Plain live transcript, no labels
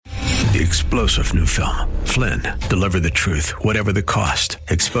the explosive new film, Flynn, Deliver the Truth, Whatever the Cost,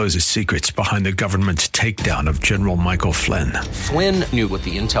 exposes secrets behind the government's takedown of General Michael Flynn. Flynn knew what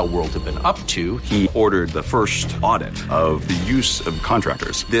the intel world had been up to. He ordered the first audit of the use of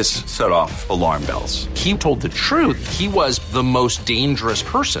contractors. This set off alarm bells. He told the truth. He was the most dangerous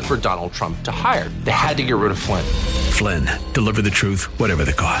person for Donald Trump to hire. They had to get rid of Flynn. Flynn, Deliver the Truth, Whatever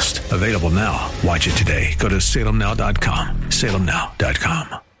the Cost. Available now. Watch it today. Go to salemnow.com.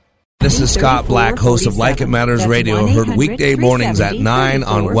 salemnow.com. This is Scott Black, host of Like It Matters Radio, heard weekday mornings at 9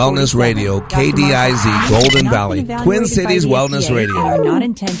 on Wellness Radio, KDIZ, Golden Valley, Twin Cities Wellness Radio. Are not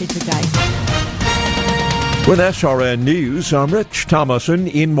intended to guide. With SRN News, I'm Rich Thomason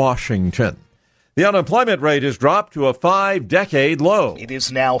in Washington. The unemployment rate has dropped to a 5-decade low. It is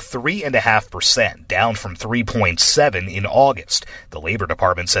now 3.5%, down from 3.7 in August. The Labor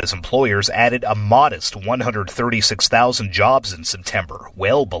Department says employers added a modest 136,000 jobs in September,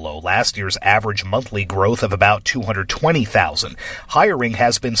 well below last year's average monthly growth of about 220,000. Hiring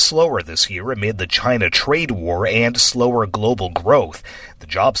has been slower this year amid the China trade war and slower global growth. The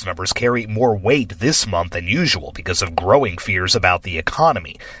jobs numbers carry more weight this month than usual because of growing fears about the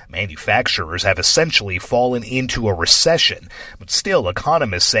economy. Manufacturers have essentially fallen into a recession, but still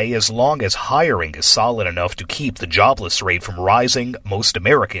economists say as long as hiring is solid enough to keep the jobless rate from rising, most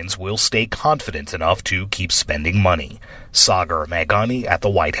Americans will stay confident enough to keep spending money. Sagar Meghani at the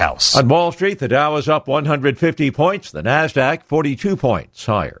White House. On Wall Street, the Dow is up 150 points, the Nasdaq 42 points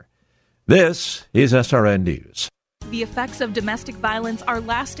higher. This is SRN News. The effects of domestic violence are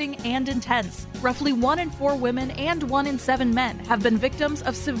lasting and intense. Roughly 1 in 4 women and 1 in 7 men have been victims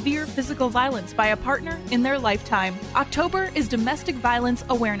of severe physical violence by a partner in their lifetime. October is Domestic Violence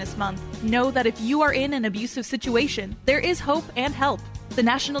Awareness Month. Know that if you are in an abusive situation, there is hope and help. The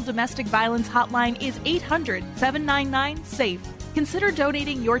National Domestic Violence Hotline is 800-799-SAFE. Consider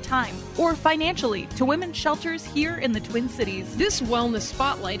donating your time or financially to women's shelters here in the Twin Cities. This Wellness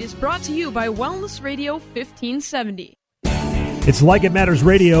Spotlight is brought to you by Wellness Radio 1570. It's Like It Matters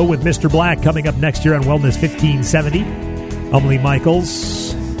Radio with Mr. Black coming up next year on Wellness 1570. Emily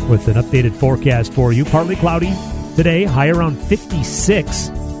Michaels with an updated forecast for you. Partly cloudy today, high around 56.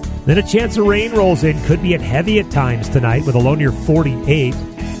 Then a chance of rain rolls in. Could be heavy at times tonight with a low near 48.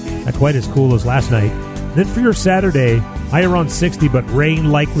 Not quite as cool as last night. Then for your Saturday, high around 60, but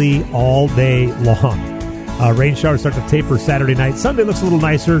rain likely all day long. Rain showers start to taper Saturday night. Sunday looks a little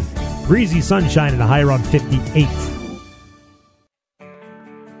nicer. Breezy sunshine and a high around 58.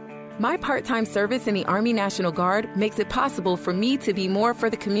 My part-time service in the Army National Guard makes it possible for me to be more for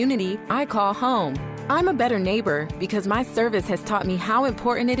the community I call home. I'm a better neighbor because my service has taught me how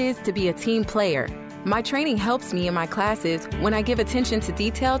important it is to be a team player. My training helps me in my classes when I give attention to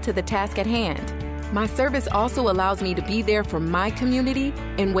detail to the task at hand. My service also allows me to be there for my community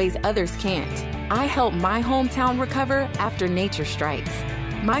in ways others can't. I help my hometown recover after nature strikes.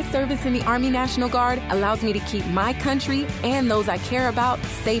 My service in the Army National Guard allows me to keep my country and those I care about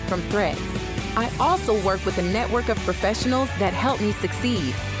safe from threats. I also work with a network of professionals that help me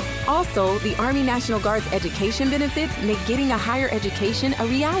succeed. Also, the Army National Guard's education benefits make getting a higher education a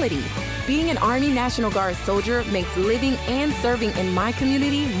reality. Being an Army National Guard soldier makes living and serving in my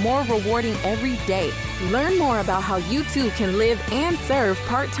community more rewarding every day. Learn more about how you too can live and serve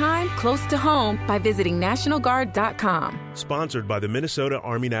part-time close to home by visiting NationalGuard.com. Sponsored by the Minnesota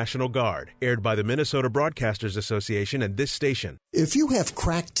Army National Guard. Aired by the Minnesota Broadcasters Association and this station. If you have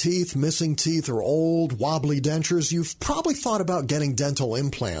cracked teeth, missing teeth, or old, wobbly dentures, you've probably thought about getting dental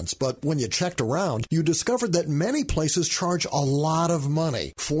implants. But when you checked around, you discovered that many places charge a lot of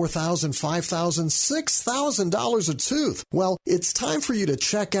money. $4,000, $5,000, $6,000 a tooth. Well, it's time for you to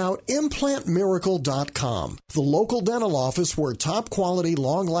check out ImplantMiracle.com, the local dental office where top-quality,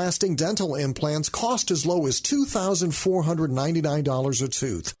 long-lasting dental implants cost as low as $2,499 a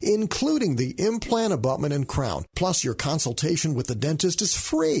tooth, including the implant abutment and crown. Plus, your consultation with the dentist is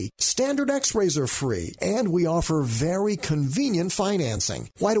free. Standard x-rays are free, and we offer very convenient financing.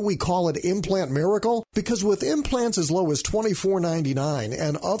 Why do we call it Implant Miracle? Because with implants as low as $24.99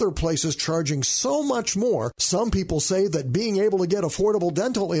 and other places charging so much more, some people say that being able to get affordable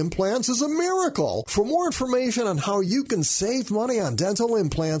dental implants is a miracle. For more information on how you can save money on dental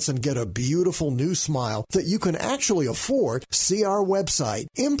implants and get a beautiful new smile that you can actually afford, see our website,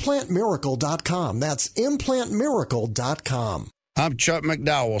 ImplantMiracle.com. That's ImplantMiracle.com. I'm Chuck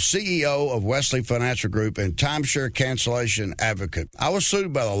McDowell, CEO of Wesley Financial Group and timeshare cancellation advocate. I was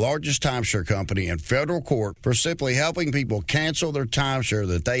sued by the largest timeshare company in federal court for simply helping people cancel their timeshare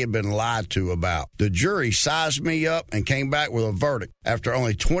that they had been lied to about. The jury sized me up and came back with a verdict after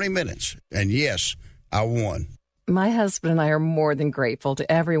only 20 minutes. And yes, I won. My husband and I are more than grateful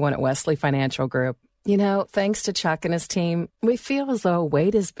to everyone at Wesley Financial Group. You know, thanks to Chuck and his team, we feel as though a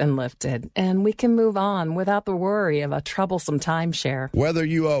weight has been lifted and we can move on without the worry of a troublesome timeshare. Whether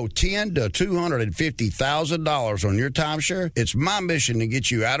you owe $10,000 to $250,000 on your timeshare, it's my mission to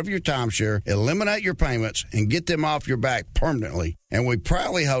get you out of your timeshare, eliminate your payments, and get them off your back permanently. And we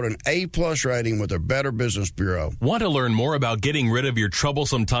proudly hold an A+ rating with the Better Business Bureau. Want to learn more about getting rid of your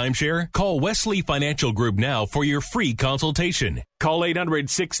troublesome timeshare? Call Wesley Financial Group now for your free consultation. Call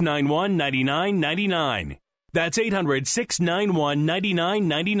 800-691-9999. That's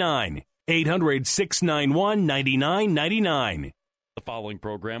 800-691-9999. 800-691-9999. The following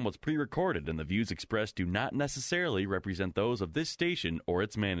program was pre-recorded, and the views expressed do not necessarily represent those of this station or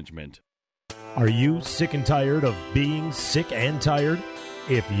its management. Are you sick and tired of being sick and tired?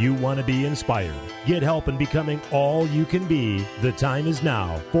 If you want to be inspired, get help in becoming all you can be, the time is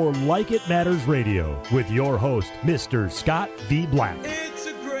now for Like It Matters Radio with your host, Mr. Scott V. Black. It's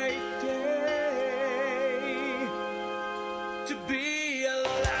a great day to be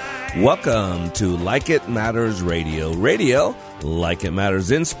alive. Welcome to Like It Matters Radio. Radio, like it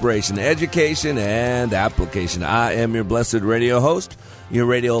matters, inspiration, education, and application. I am your blessed radio host, your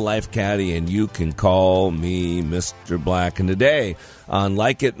radio life caddy, and you can call me Mr. Black. And today on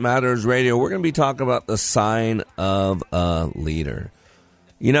Like It Matters Radio, we're going to be talking about the sign of a leader.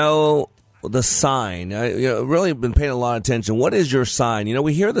 You know, the sign. Really been paying a lot of attention. What is your sign? You know,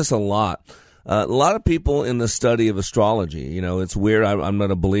 we hear this a lot. A lot of people in the study of astrology, you know, it's weird. I'm not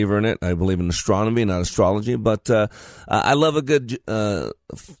a believer in it. I believe in astronomy, not astrology. But I love a good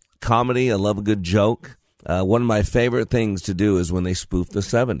comedy. I love a good joke. One of my favorite things to do is when they spoof the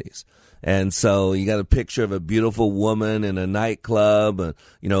 70s. And so you got a picture of a beautiful woman in a nightclub,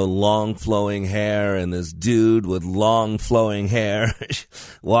 you know, long flowing hair, and this dude with long flowing hair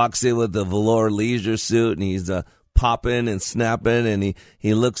walks in with a velour leisure suit, and he's popping and snapping, and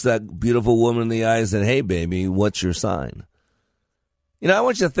he looks that beautiful woman in the eyes and, hey, baby, what's your sign? You know, I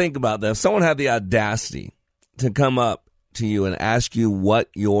want you to think about that. If someone had the audacity to come up to you and ask you what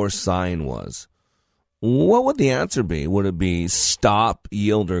your sign was, what would the answer be? Would it be stop,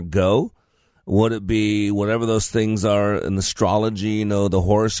 yield, or go? Would it be whatever those things are in astrology, you know, the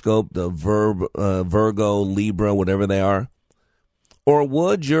horoscope, the Virgo, Libra, whatever they are? Or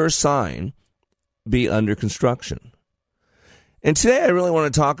would your sign be under construction? And today I really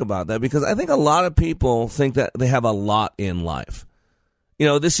want to talk about that because I think a lot of people think that they have a lot in life. You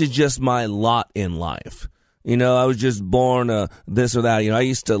know, this is just my lot in life. You know, I was just born this or that. You know, I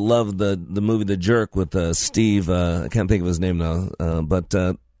used to love the movie The Jerk with Steve. I can't think of his name now, but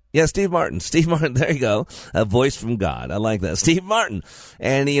yeah, Steve Martin. Steve Martin. There you go. A voice from God. I like that. Steve Martin.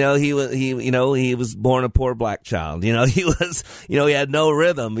 And you know, he was born a poor black child. You know, he had no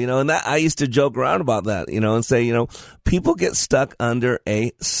rhythm. You know, and that I used to joke around about that. You know, and say, you know, people get stuck under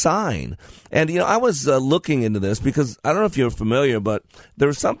a sign. And, you know, I was looking into this because I don't know if you're familiar, but there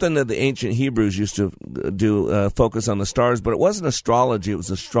was something that the ancient Hebrews used to do, focus on the stars, but it wasn't astrology, it was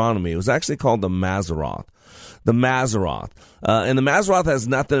astronomy. It was actually called the Mazzaroth. The Mazzaroth. And the Mazzaroth has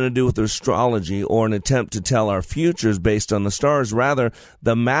nothing to do with astrology or an attempt to tell our futures based on the stars. Rather,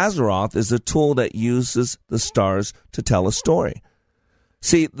 the Mazzaroth is a tool that uses the stars to tell a story.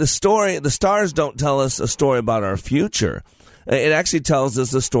 See, the stars don't tell us a story about our future. It actually tells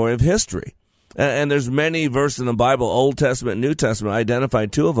us the story of history. And there's many verses in the Bible, Old Testament and New Testament. I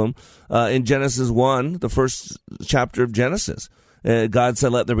identified two of them in Genesis 1, the first chapter of Genesis. God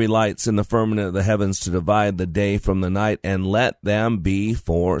said, let there be lights in the firmament of the heavens to divide the day from the night, and let them be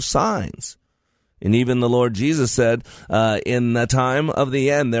for signs. And even the Lord Jesus said, in the time of the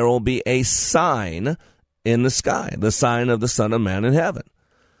end, there will be a sign in the sky, the sign of the Son of Man in heaven.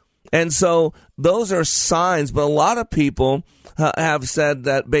 And so those are signs, but a lot of people have said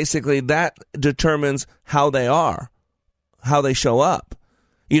that basically that determines how they are, how they show up.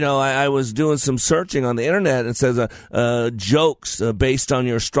 You know, I was doing some searching on the internet, and it says jokes based on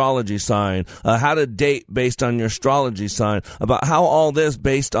your astrology sign, how to date based on your astrology sign, about how all this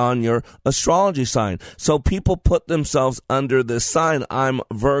based on your astrology sign. So people put themselves under this sign. I'm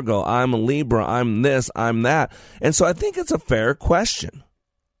Virgo, I'm Libra, I'm this, I'm that. And so I think it's a fair question.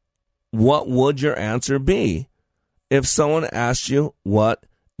 What would your answer be if someone asked you what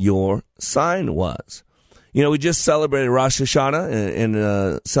your sign was? You know, we just celebrated Rosh Hashanah.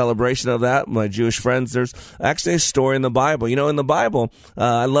 In celebration of that, my Jewish friends, there's actually a story in the Bible. You know, in the Bible,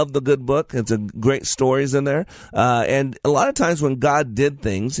 I love the good book. It's a great stories in there. And a lot of times when God did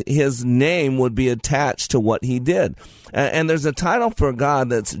things, his name would be attached to what he did. And there's a title for God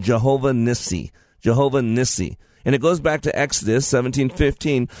that's Jehovah Nissi. Jehovah Nissi. And it goes back to Exodus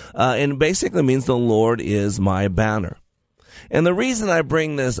 17:15, and basically means the Lord is my banner. And the reason I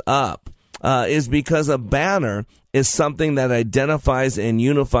bring this up is because a banner is something that identifies and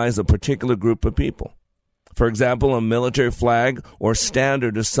unifies a particular group of people. For example, a military flag or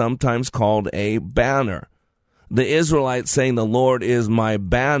standard is sometimes called a banner. The Israelites saying the Lord is my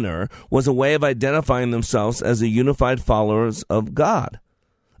banner was a way of identifying themselves as the unified followers of God.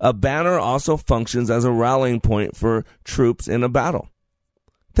 A banner also functions as a rallying point for troops in a battle.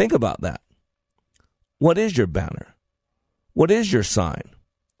 Think about that. What is your banner? What is your sign?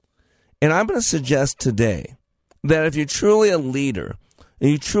 And I'm going to suggest today that if you're truly a leader and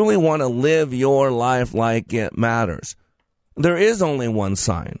you truly want to live your life like it matters, there is only one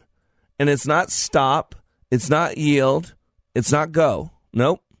sign. And it's not stop. It's not yield. It's not go.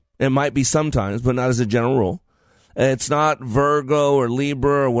 Nope. It might be sometimes, but not as a general rule. It's not Virgo or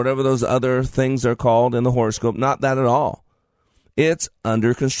Libra or whatever those other things are called in the horoscope. Not that at all. It's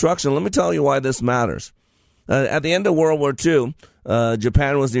under construction. Let me tell you why this matters. At the end of World War II,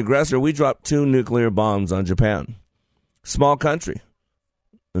 Japan was the aggressor. We dropped 2 nuclear bombs on Japan. Small country.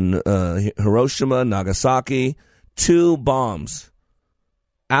 Hiroshima, Nagasaki, 2 bombs.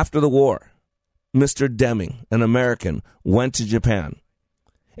 After the war, Mr. Deming, an American, went to Japan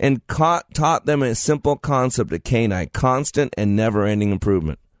and taught them a simple concept of K9, constant and never-ending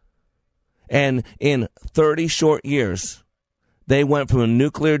improvement. And in 30 short years, they went from a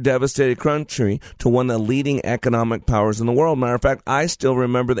nuclear-devastated country to one of the leading economic powers in the world. Matter of fact, I still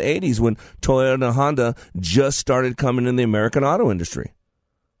remember the 80s when Toyota and Honda just started coming in the American auto industry.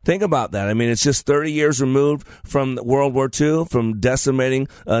 Think about that. I mean, it's just 30 years removed from World War II, from decimating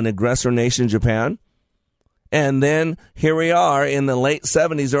an aggressor nation, Japan. And then here we are in the late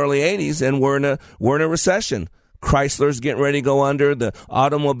 70s, early 80s, and we're in a recession. Chrysler's getting ready to go under. The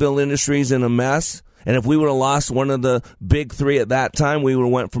automobile industry's in a mess. And if we would have lost one of the big 3 at that time, we would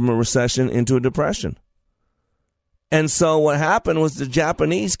have went from a recession into a depression. And so what happened was the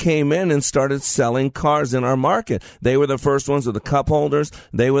Japanese came in and started selling cars in our market. They were the first ones with the cup holders.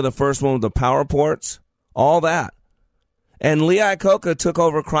 They were the first one with the power ports, all that. And Lee Iacocca took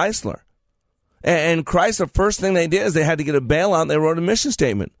over Chrysler. And Chrysler, first thing they did is they had to get a bailout. They wrote a mission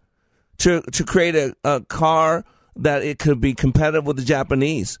statement to create a car that it could be competitive with the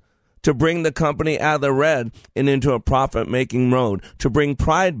Japanese, to bring the company out of the red and into a profit-making mode, to bring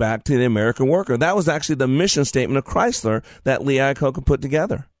pride back to the American worker. That was actually the mission statement of Chrysler that Lee Iacocca put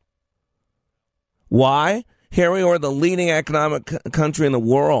together. Why? Here we are, the leading economic country in the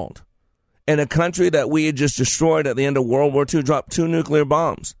world, and a country that we had just destroyed at the end of World War II, dropped 2 nuclear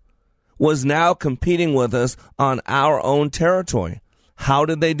bombs, was now competing with us on our own territory. How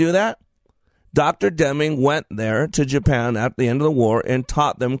did they do that? Dr. Deming went there to Japan at the end of the war and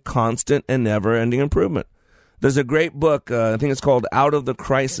taught them constant and never-ending improvement. There's a great book, I think it's called Out of the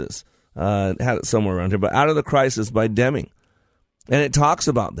Crisis. Had it somewhere around here, but Out of the Crisis by Deming. And it talks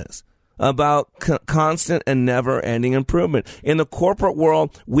about this, about constant and never-ending improvement. In the corporate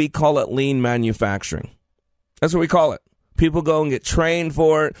world, we call it lean manufacturing. That's what we call it. People go and get trained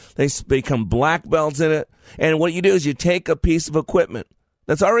for it. They become black belts in it. And what you do is you take a piece of equipment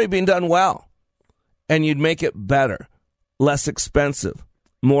that's already been done well, and you'd make it better, less expensive,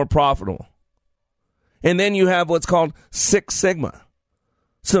 more profitable. And then you have what's called Six Sigma.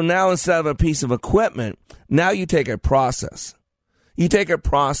 So now instead of a piece of equipment, now you take a process. You take a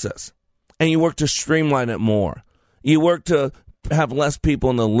process and you work to streamline it more. You work to have less people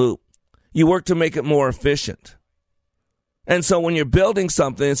in the loop. You work to make it more efficient. And so when you're building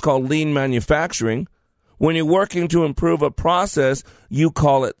something, it's called lean manufacturing. When you're working to improve a process, you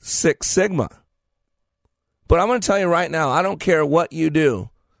call it Six Sigma. But I'm going to tell you right now, I don't care what you do.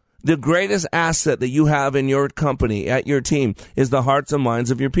 The greatest asset that you have in your company, at your team, is the hearts and minds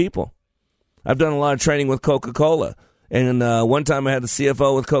of your people. I've done a lot of training with Coca-Cola. And one time I had the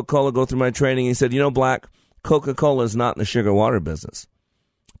CFO with Coca-Cola go through my training. He said, Black, Coca-Cola is not in the sugar water business.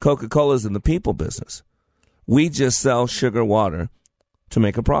 Coca-Cola is in the people business. We just sell sugar water to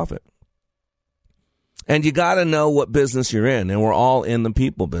make a profit. And you got to know what business you're in. And we're all in the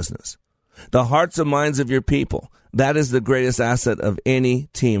people business. The hearts and minds of your people. That is the greatest asset of any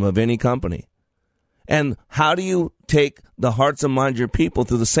team, of any company. And how do you take the hearts and minds of your people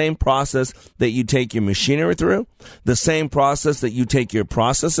through the same process that you take your machinery through, the same process that you take your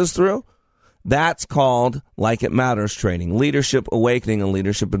processes through? That's called Like It Matters training, Leadership Awakening and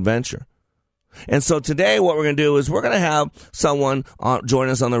Leadership Adventure. And so today what we're going to do is we're going to have someone join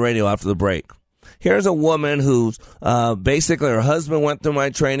us on the radio after the break. Here's a woman who's basically her husband went through my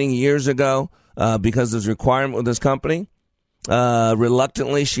training years ago because there's a requirement with this company.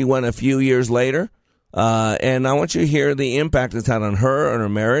 Reluctantly, she went a few years later. And I want you to hear the impact it's had on her and her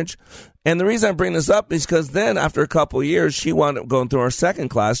marriage. And the reason I bring this up is because then after a couple of years, she wound up going through our second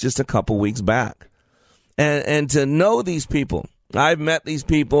class just a couple weeks back. And to know these people, I've met these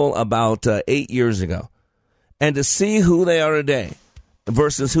people about 8 years ago. And to see who they are today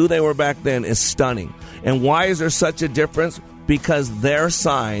versus who they were back then is stunning. And why is there such a difference? Because their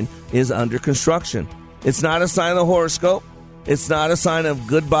sign is under construction. It's not a sign of the horoscope. It's not a sign of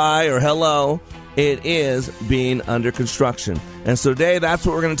goodbye or hello. It is being under construction. And so today, that's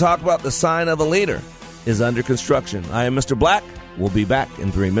what we're going to talk about. The sign of a leader is under construction. I am Mr. Black. We'll be back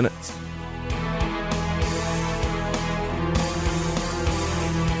in 3 minutes.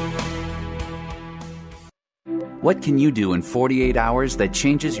 What can you do in 48 hours that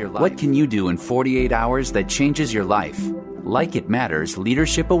changes your life? What can you do in 48 hours that changes your life? Like It Matters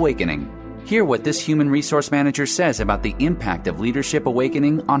Leadership Awakening. Hear what this human resource manager says about the impact of Leadership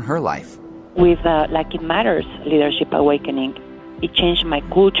Awakening on her life. With Like It Matters Leadership Awakening, it changed my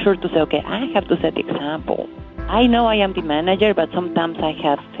culture to say, okay, I have to set the example. I know I am the manager, but sometimes I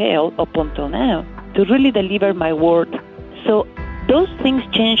have failed up until now to really deliver my word. So those things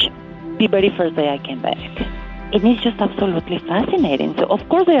changed the very first day I came back. And it's just absolutely fascinating. So of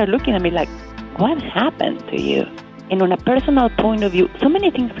course they are looking at me like, what happened to you? And on a personal point of view, so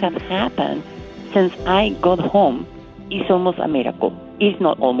many things have happened since I got home. It's almost a miracle. It's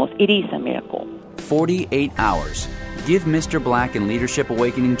not almost, it is a miracle. 48 hours. Give Mr. Black and Leadership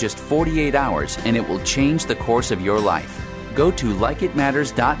Awakening just 48 hours and it will change the course of your life. Go to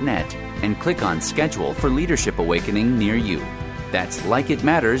likeitmatters.net and click on Schedule for Leadership Awakening near you. That's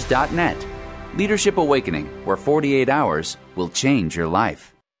likeitmatters.net. Leadership Awakening, where 48 hours will change your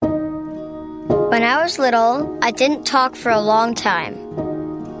life. When I was little, I didn't talk for a long time.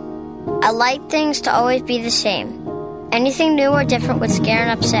 I liked things to always be the same. Anything new or different would scare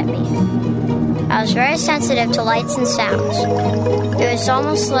and upset me. I was very sensitive to lights and sounds. It was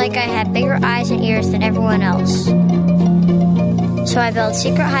almost like I had bigger eyes and ears than everyone else. So I built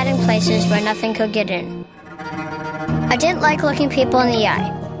secret hiding places where nothing could get in. I didn't like looking people in the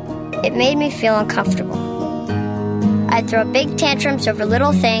eye. It made me feel uncomfortable. I'd throw big tantrums over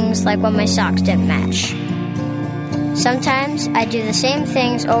little things like when my socks didn't match. Sometimes I'd do the same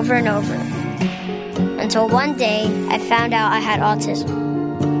things over and over. Until one day, I found out I had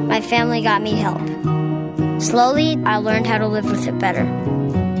autism. My family got me help. Slowly, I learned how to live with it better.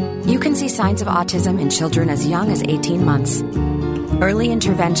 You can see signs of autism in children as young as 18 months. Early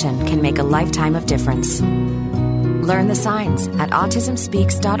intervention can make a lifetime of difference. Learn the signs at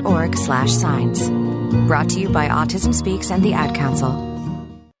autismspeaks.org/signs. Brought to you by Autism Speaks and the Ad Council.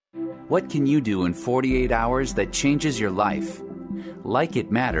 What can you do in 48 hours that changes your life? Like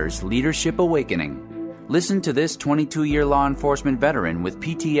It Matters Leadership Awakening. Listen to this 22-year law enforcement veteran with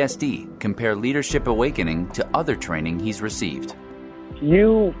PTSD compare Leadership Awakening to other training he's received.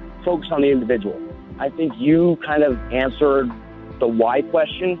 You focus on the individual. I think you kind of answered the why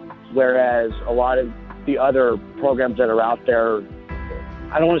question, whereas a lot of the other programs that are out there,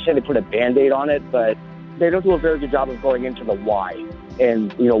 I don't want to say they put a Band-Aid on it, but they don't do a very good job of going into the why.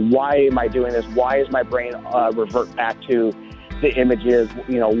 And, why am I doing this? Why is my brain revert back to the images?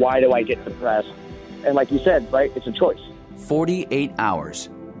 Why do I get depressed? And like you said, right, it's a choice. 48 hours.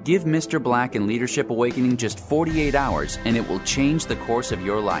 Give Mr. Black and Leadership Awakening just 48 hours and it will change the course of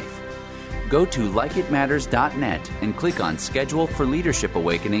your life. Go to likeitmatters.net and click on Schedule for Leadership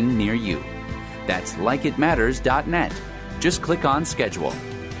Awakening near you. That's likeitmatters.net. Just click on Schedule.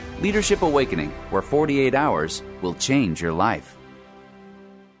 Leadership Awakening, where 48 hours will change your life.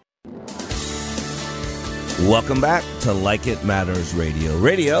 Welcome back to Like It Matters Radio.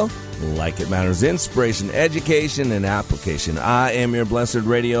 Radio, like it matters, inspiration, education, and application. I am your blessed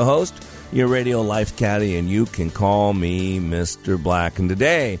radio host, your radio life caddy, and you can call me Mr. Black. And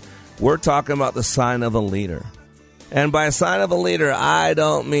today, we're talking about the sign of a leader. And by a sign of a leader, I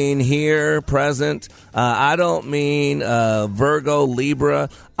don't mean here, present. I don't mean Virgo, Libra.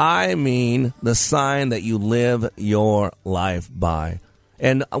 I mean the sign that you live your life by.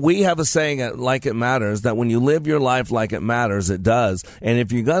 And we have a saying at Like It Matters that when you live your life like it matters, it does. And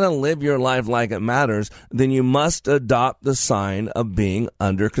if you're going to live your life like it matters, then you must adopt the sign of being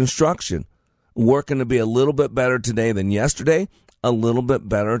under construction. Working to be a little bit better today than yesterday, a little bit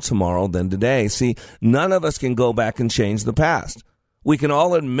better tomorrow than today. See, none of us can go back and change the past. We can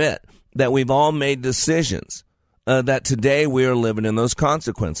all admit that we've all made decisions, that today we are living in those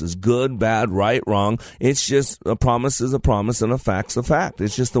consequences. Good, bad, right, wrong. It's just a promise is a promise and a fact's a fact.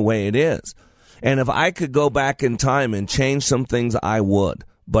 It's just the way it is. And if I could go back in time and change some things, I would.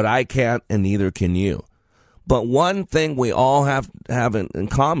 But I can't, and neither can you. But one thing we all have in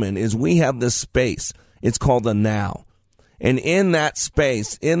common is we have this space It's called the now. And in that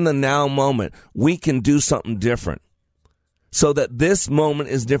space, in the now moment, we can do something different so that this moment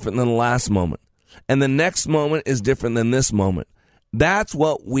is different than the last moment. And the next moment is different than this moment. That's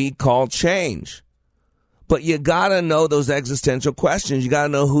what we call change. But you got to know those existential questions. You got to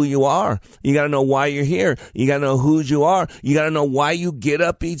know who you are. You got to know why you're here. You got to know who you are. You got to know why you get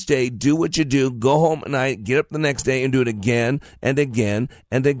up each day, do what you do, go home at night, get up the next day and do it again and again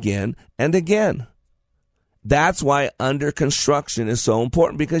and again and again. That's why under construction is so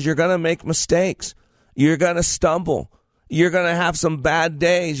important, because you're going to make mistakes. You're going to stumble. You're going to have some bad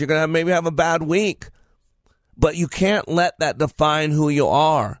days. You're going to maybe have a bad week. But you can't let that define who you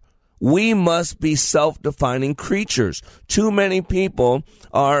are. We must be self-defining creatures. Too many people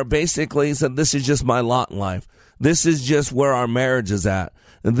are basically said, this is just my lot in life. This is just where our marriage is at.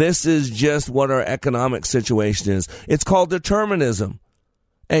 This is just what our economic situation is. It's called determinism.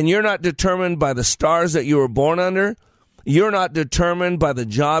 And you're not determined by the stars that you were born under. You're not determined by the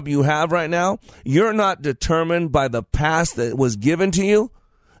job you have right now. You're not determined by the past that was given to you.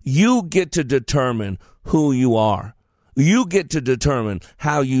 You get to determine who you are. You get to determine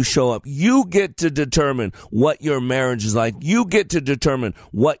how you show up. You get to determine what your marriage is like. You get to determine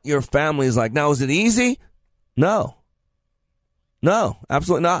what your family is like. Now, is it easy? No. No,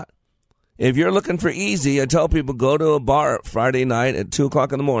 absolutely not. If you're looking for easy, I tell people go to a bar Friday night at 2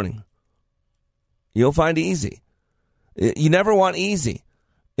 o'clock in the morning. You'll find easy. You never want easy.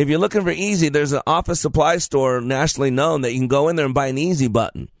 If you're looking for easy, there's an office supply store nationally known that you can go in there and buy an easy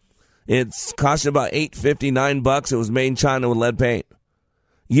button. It's costing about $8.50, $9. It was made in China with lead paint.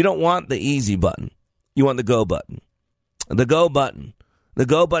 You don't want the easy button. You want the go button. The go button. The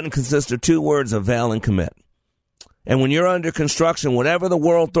go button consists of 2 words, avail and commit. And when you're under construction, whatever the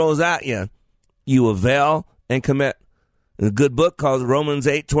world throws at you, you avail and commit. A good book called Romans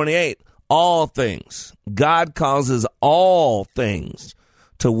 8:28. All things. God causes all things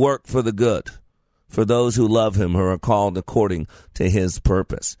to work for the good, for those who love him, who are called according to his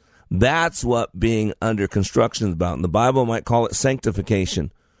purpose. That's what being under construction is about. And the Bible might call it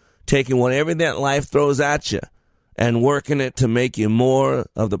sanctification, taking whatever that life throws at you and working it to make you more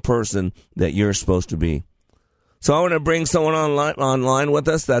of the person that you're supposed to be. So I want to bring someone online with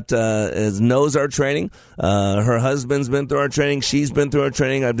us that knows our training. Her husband's been through our training. She's been through our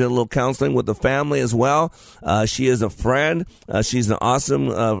training. I did a little counseling with the family as well. She is a friend. She's an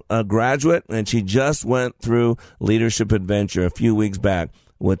awesome graduate, and she just went through Leadership Adventure a few weeks back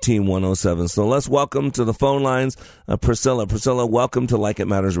with Team 107. So let's welcome to the phone lines Priscilla. Priscilla, welcome to Like It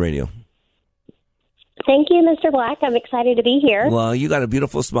Matters Radio. Thank you, Mr. Black. I'm excited to be here. Well, you got a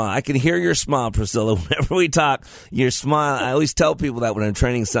beautiful smile. I can hear your smile, Priscilla. Whenever we talk, your smile, I always tell people that when I'm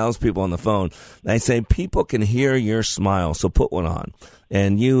training salespeople on the phone. I say, people can hear your smile, so put one on.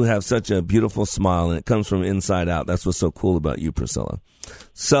 And you have such a beautiful smile, and it comes from inside out. That's what's so cool about you, Priscilla.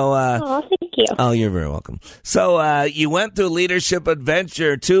 So, thank you. Oh, you're very welcome. So, you went through Leadership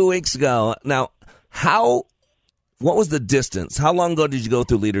Adventure 2 weeks ago. Now, what was the distance? How long ago did you go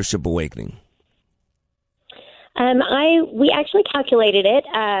through Leadership Awakening? We actually calculated it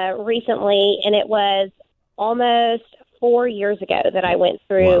recently, and it was almost 4 years ago that I went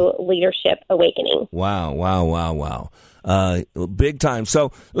through Leadership Awakening. Wow. Big time.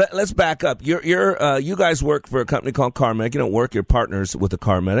 So let's back up. You guys work for a company called CarMedic. You don't work, you're partners with the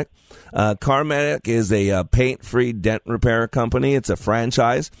CarMedic. CarMedic is a paint-free dent repair company. It's a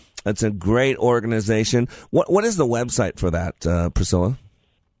franchise. It's a great organization. What is the website for that, Priscilla?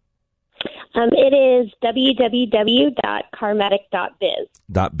 It is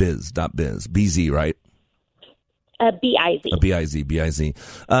www.carmedic.biz. .biz. BZ, right? B-I-Z. B-I-Z.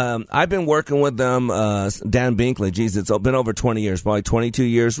 I've been working with them, Dan Binkley. Geez, it's been over 20 years, probably 22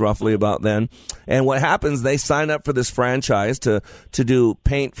 years roughly about then. And what happens, they sign up for this franchise to do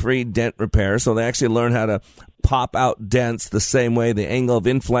paint-free dent repair. So they actually learn how to pop out dents the same way. The angle of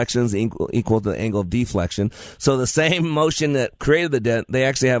inflection is equal to the angle of deflection. So the same motion that created the dent, they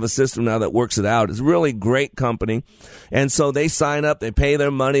actually have a system now that works it out. It's a really great company. And so they sign up, they pay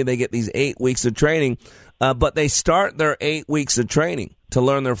their money, they get these 8 weeks of training. But they start their 8 weeks of training to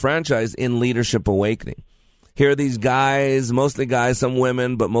learn their franchise in Leadership Awakening. Here are these guys, mostly guys, some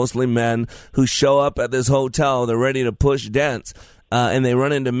women, but mostly men, who show up at this hotel. They're ready to push dents. And they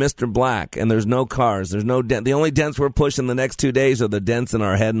run into Mr. Black, and there's no cars. There's no dent. The only dents we're pushing the next 2 days are the dents in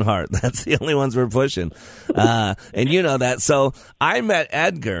our head and heart. That's the only ones we're pushing. And you know that. So I met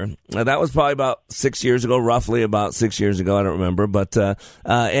Edgar. That was probably about 6 years ago, roughly about 6 years ago. I don't remember. But,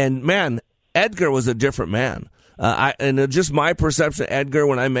 and man, Edgar was a different man. Just my perception of Edgar,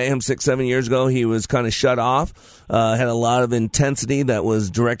 when I met him 6-7 years ago, he was kind of shut off, had a lot of intensity that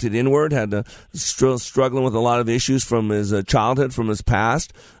was directed inward, had to struggling with a lot of issues from his childhood, from his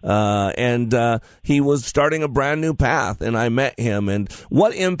past, and he was starting a brand new path. And I met him, and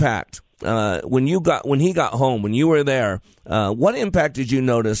what impact? When he got home, when you were there, what impact did you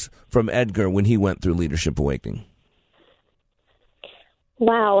notice from Edgar when he went through Leadership Awakening?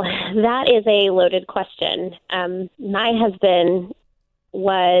 Wow, that is a loaded question. My husband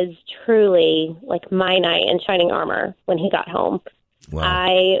was truly like my knight in shining armor when he got home. Wow.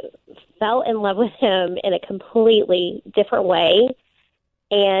 I fell in love with him in a completely different way,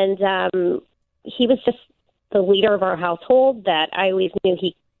 and he was just the leader of our household that I always knew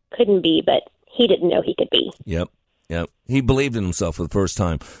he couldn't be, but he didn't know he could be. Yep. He believed in himself for the first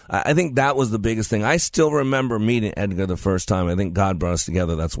time. I think that was the biggest thing. I still remember meeting Edgar the first time. I think God brought us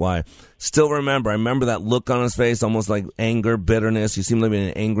together. That's why. I remember that look on his face, almost like anger, bitterness. He seemed to be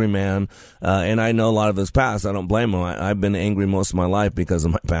an angry man. And I know a lot of his past. I don't blame him. I've been angry most of my life because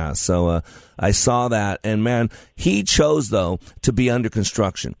of my past. So I saw that. And, man, he chose, though, to be under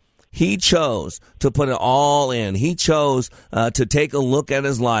construction. He chose to put it all in. He chose to take a look at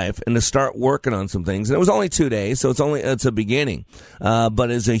his life and to start working on some things. And it was only 2 days, so it's a beginning.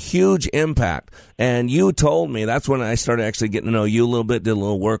 But it's a huge impact. And you told me, that's when I started actually getting to know you a little bit, did a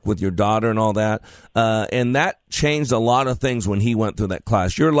little work with your daughter and all that. And that changed a lot of things when he went through that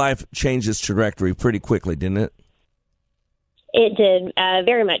class. Your life changed its trajectory pretty quickly, didn't it? It did,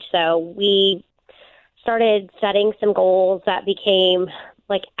 very much so. We started setting some goals that became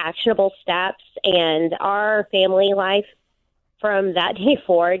like actionable steps, and our family life from that day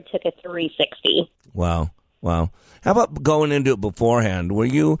forward took a 360. Wow. How about going into it beforehand? Were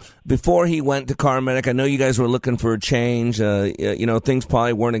you, before he went to CarMedic, I know you guys were looking for a change. Things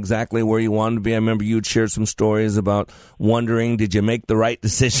probably weren't exactly where you wanted to be. I remember you'd shared some stories about wondering, did you make the right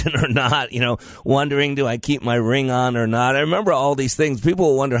decision or not? Wondering, do I keep my ring on or not? I remember all these things. People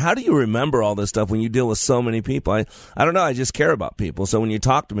will wonder, how do you remember all this stuff when you deal with so many people? I don't know. I just care about people. So when you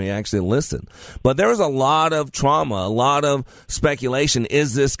talk to me, I actually listen. But there was a lot of trauma, a lot of speculation.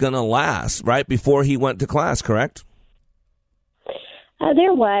 Is this going to last? Right before he went to class, correct?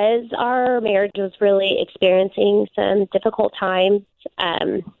 There was. Our marriage was really experiencing some difficult times.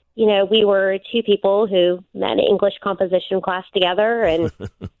 We were two people who met in an English composition class together, and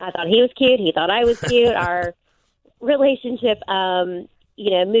I thought he was cute. He thought I was cute. Our relationship,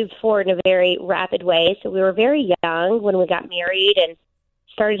 moved forward in a very rapid way. So we were very young when we got married and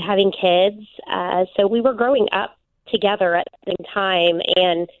started having kids. So we were growing up together at the same time,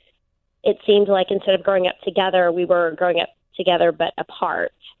 and it seemed like instead of growing up together, we were growing up together but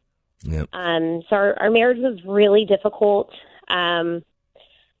apart. Yep. So our marriage was really difficult.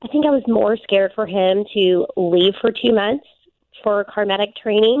 I think I was more scared for him to leave for 2 months for CarMedic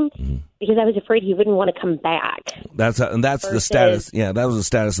training because I was afraid he wouldn't want to come back. That's the status. Yeah, that was the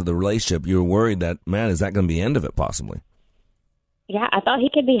status of the relationship. You were worried that, man, is that going to be the end of it possibly? Yeah, I thought he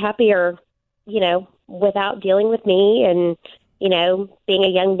could be happier, without dealing with me and, being a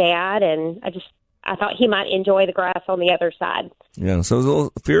young dad. And I thought he might enjoy the grass on the other side. Yeah, so it was a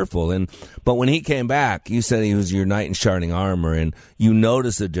little fearful. But when he came back, you said he was your knight in shining armor, and you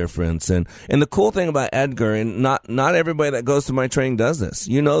noticed a difference. And the cool thing about Edgar, and not everybody that goes through my training does this.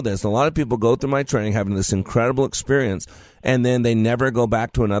 You know this. A lot of people go through my training having this incredible experience, and then they never go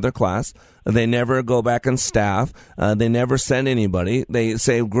back to another class. They never go back on staff. They never send anybody. They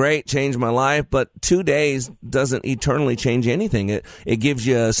say, great, changed my life, but 2 days doesn't eternally change anything. It gives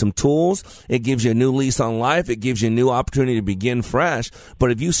you some tools. It gives you a new lease on life. It gives you a new opportunity to begin fresh.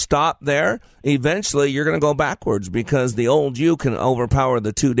 But if you stop there, eventually you're going to go backwards because the old you can overpower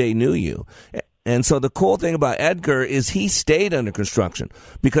the 2-day new you. And so the cool thing about Edgar is he stayed under construction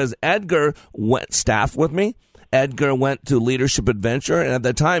because Edgar went staff with me. Edgar went to Leadership Adventure, and at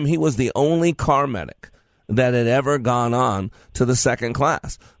the time, he was the only CarMedic that had ever gone on to the second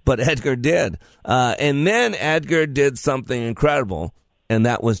class. But Edgar did. And then Edgar did something incredible, and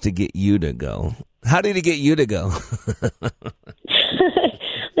that was to get you to go. How did he get you to go?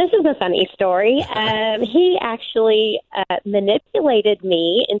 This is a funny story. He actually manipulated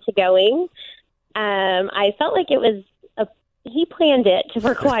me into going. I felt like it was he planned it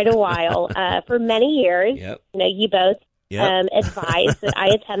for quite a while, for many years. Yep. You both advised that I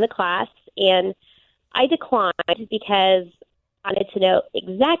attend the class, and I declined because I wanted to know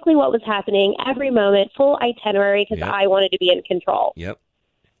exactly what was happening every moment, full itinerary, because I wanted to be in control. Yep.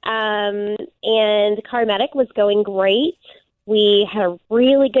 And CarMedic was going great. We had a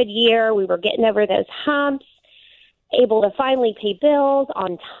really good year. We were getting over those humps, able to finally pay bills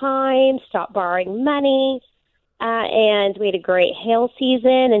on time, stop borrowing money. and we had a great hail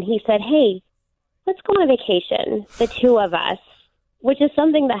season. And he said, hey, let's go on a vacation, the two of us, which is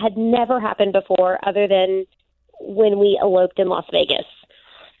something that had never happened before other than when we eloped in Las Vegas.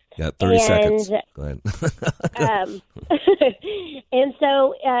 Got 30 seconds. Go ahead. And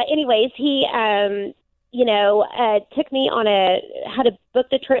so, anyways, he, took me on how to book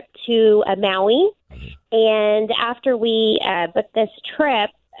the trip to Maui. And after we booked this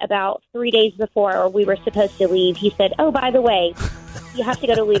trip, about 3 days before we were supposed to leave, he said, oh, by the way, you have to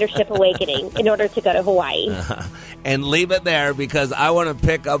go to Leadership Awakening in order to go to Hawaii. And leave it there, because I want to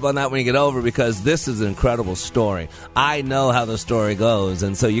pick up on that when you get over, because this is an incredible story. I know how the story goes,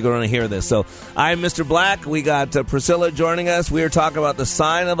 and so you're going to hear this. So I'm Mr. Black. We got Priscilla joining us. We are talking about the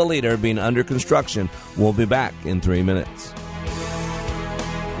sign of a leader being under construction. We'll be back in 3 minutes.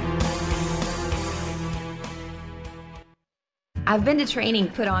 I've been to training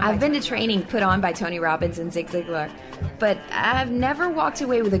put on by Tony Robbins and Zig Ziglar, but I've never walked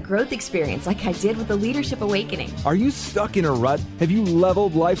away with a growth experience like I did with the Leadership Awakening. Are you stuck in a rut? Have you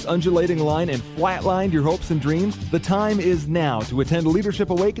leveled life's undulating line and flatlined your hopes and dreams? The time is now to attend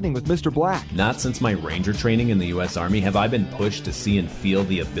Leadership Awakening with Mr. Black. Not since my Ranger training in the U.S. Army have I been pushed to see and feel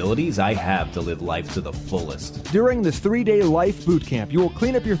the abilities I have to live life to the fullest. During this 3-day life boot camp, you will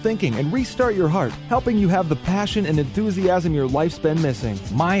clean up your thinking and restart your heart, helping you have the passion and enthusiasm your life's been missing.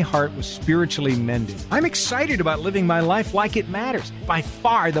 My heart was spiritually mended. I'm excited about living my life like it matters. By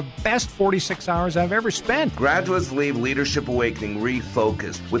far the best 46 hours I've ever spent. Graduates leave Leadership Awakening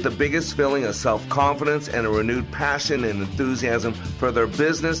refocused with the biggest feeling of self-confidence and a renewed passion and enthusiasm for their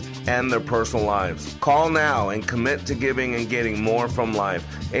business and their personal lives. Call now and commit to giving and getting more from life.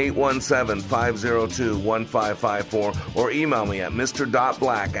 817-502-1554 or email me at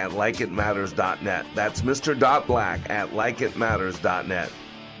mr.black@likeitmatters.net. That's mr.black@likeitmatters.net.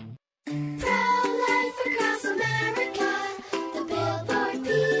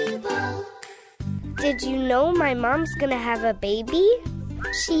 Did you know my mom's gonna have a baby?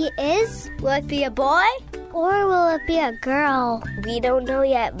 She is? Will it be a boy? Or will it be a girl? We don't know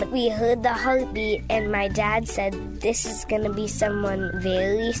yet, but we heard the heartbeat and my dad said this is gonna be someone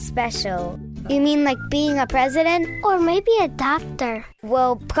very special. You mean like being a president? Or maybe a doctor?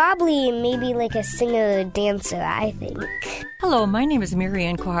 Well, probably maybe like a singer or dancer, I think. Hello, my name is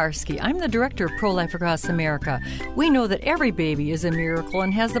Marianne Koharski. I'm the director of Pro-Life Across America. We know that every baby is a miracle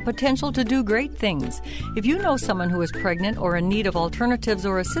and has the potential to do great things. If you know someone who is pregnant or in need of alternatives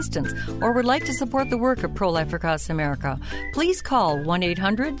or assistance, or would like to support the work of Pro-Life Across America, please call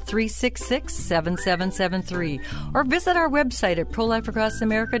 1-800-366-7773 or visit our website at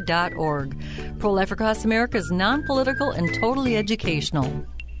prolifeacrossamerica.org. Pro-Life Across America is non-political and totally educational.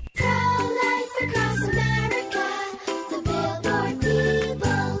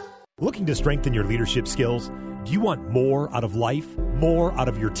 Looking to strengthen your leadership skills? Do you want more out of life? More out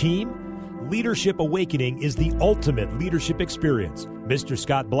of your team? Leadership Awakening is the ultimate leadership experience. Mr.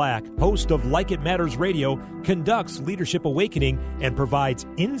 Scott Black, host of Like It Matters Radio, conducts Leadership Awakening and provides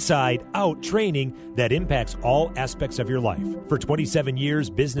inside-out training that impacts all aspects of your life. For 27 years,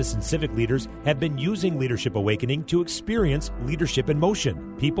 business and civic leaders have been using Leadership Awakening to experience leadership in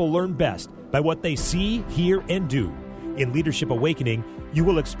motion. People learn best by what they see, hear, and do. In Leadership Awakening, you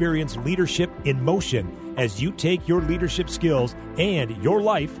will experience leadership in motion as you take your leadership skills and your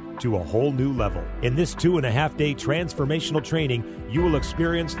life to a whole new level. In this 2.5-day transformational training, you will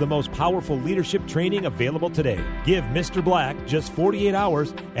experience the most powerful leadership training available today. Give Mr. Black just 48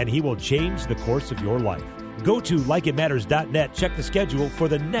 hours and he will change the course of your life. Go to likeitmatters.net, check the schedule for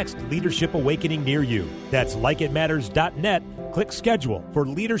the next Leadership Awakening near you. That's likeitmatters.net. Click schedule for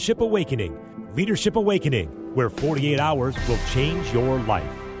Leadership Awakening. Leadership Awakening, where 48 hours will change your life.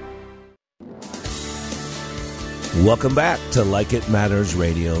 Welcome back to Like It Matters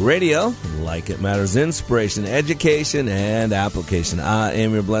Radio. Radio, like it matters, inspiration, education, and application. I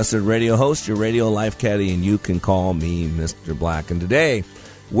am your blessed radio host, your radio life caddy, and you can call me Mr. Black. And today,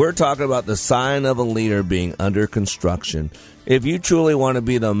 we're talking about the sign of a leader being under construction. If you truly want to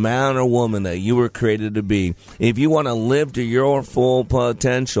be the man or woman that you were created to be, if you want to live to your full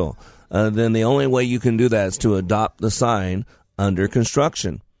potential, then the only way you can do that is to adopt the sign under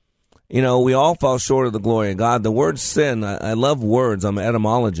construction. You know, we all fall short of the glory of God. The word sin, I love words. I'm an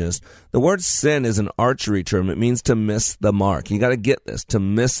etymologist. The word sin is an archery term. It means to miss the mark. You got to get this, to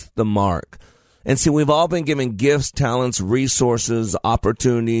miss the mark. And see, we've all been given gifts, talents, resources,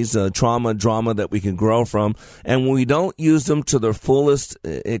 opportunities, trauma, drama that we can grow from. And when we don't use them to their fullest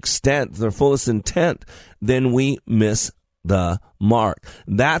extent, their fullest intent, then we miss the mark.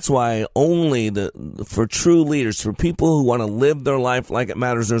 That's why only for true leaders, for people who want to live their life like it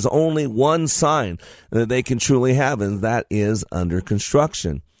matters, there's only one sign that they can truly have, and that is under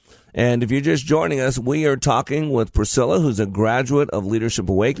construction. And if you're just joining us, we are talking with Priscilla, who's a graduate of Leadership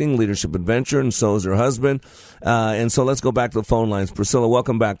Awakening, Leadership Adventure, and so is her husband. And so let's go back to the phone lines. Priscilla,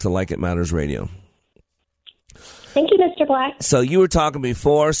 welcome back to Like It Matters Radio. Thank you, Mr. Black. So you were talking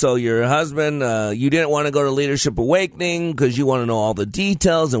before, so your husband, you didn't want to go to Leadership Awakening because you want to know all the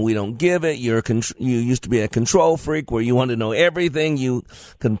details and we don't give it. You used to be a control freak where you wanted to know everything you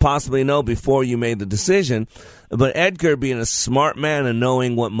can possibly know before you made the decision. But Edgar, being a smart man and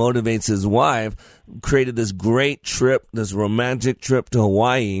knowing what motivates his wife, created this great trip, this romantic trip to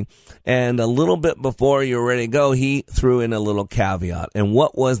Hawaii. And a little bit before you were ready to go, he threw in a little caveat. And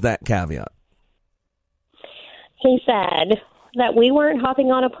what was that caveat? He said that we weren't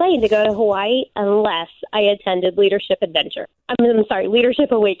hopping on a plane to go to Hawaii unless I attended Leadership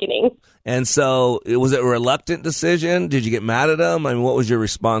Awakening. And so, was it a reluctant decision? Did you get mad at him? I mean, what was your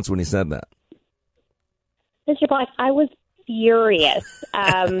response when he said that? Mr. Black, I was furious.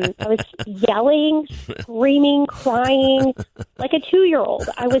 I was yelling, screaming, crying like a 2-year-old.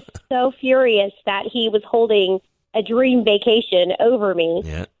 I was so furious that he was holding a dream vacation over me.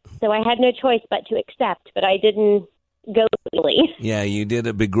 Yeah. So I had no choice but to accept, but I didn't go willingly. Yeah, you did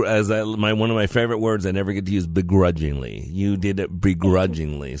it one of my favorite words I never get to use, begrudgingly. You did it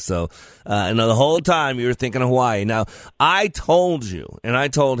begrudgingly. So, and the whole time you were thinking of Hawaii. Now, I told you, and I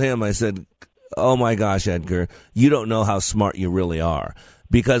told him, I said, oh my gosh, Edgar, you don't know how smart you really are.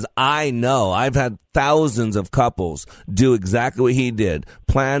 Because I know I've had thousands of couples do exactly what he did.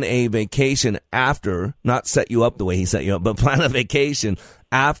 Plan a vacation after, not set you up the way he set you up, but plan a vacation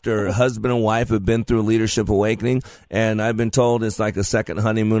after husband and wife have been through Leadership Awakening. And I've been told it's like a second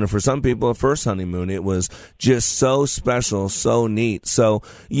honeymoon, or for some people, a first honeymoon. It was just so special, so neat. So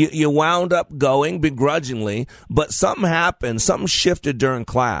you wound up going begrudgingly, but something happened, something shifted during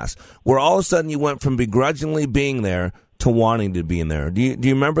class, where all of a sudden you went from begrudgingly being there to wanting to be in there. Do you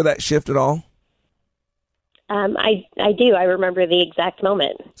remember that shift at all? I do. I remember the exact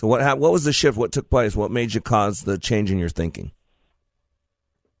moment. So what was the shift? What took place? What made you cause the change in your thinking?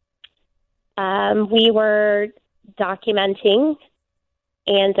 We were documenting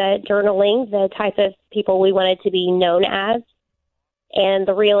and journaling the type of people we wanted to be known as. And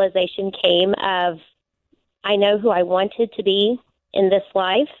the realization came of, I know who I wanted to be in this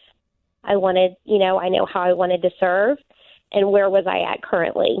life. I know how I wanted to serve, and where was I at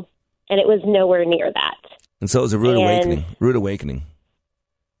currently? And it was nowhere near that. And so it was a rude awakening.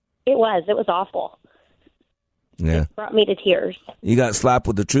 It was awful. Yeah. It brought me to tears. You got slapped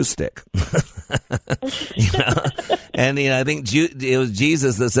with the truth stick. And I think it was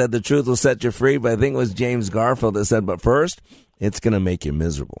Jesus that said the truth will set you free, but I think it was James Garfield that said, but first, it's going to make you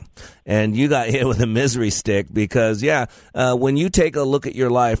miserable. And you got hit with a misery stick because, when you take a look at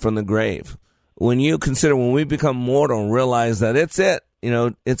your life from the grave, when we become mortal and realize that it's it,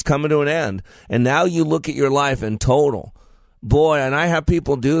 it's coming to an end. And now you look at your life in total. Boy, and I have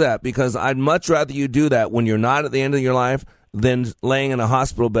people do that because I'd much rather you do that when you're not at the end of your life than laying in a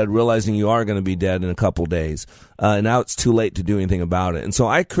hospital bed realizing you are going to be dead in a couple days. Now it's too late to do anything about it. And so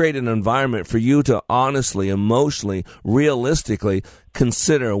I created an environment for you to honestly, emotionally, realistically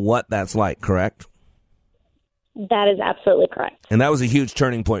consider what that's like, correct? That is absolutely correct. And that was a huge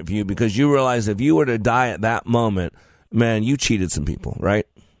turning point for you because you realized if you were to die at that moment, man, you cheated some people, right?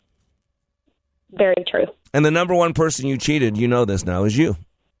 Very true. And the number one person you cheated, you know this now, is you.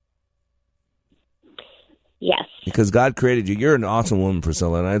 Yes. Because God created you. You're an awesome woman,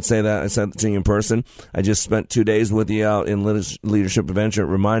 Priscilla. And I'd say that. I said that to you in person. I just spent 2 days with you out in Leadership Adventure. It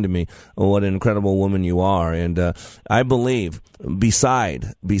reminded me of what an incredible woman you are. And I believe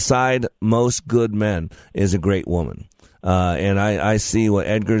beside most good men is a great woman. And I see what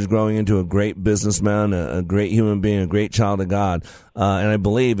Edgar's growing into, a great businessman, a great human being, a great child of God. And I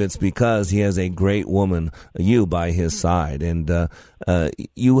believe it's because he has a great woman, you, by his side. And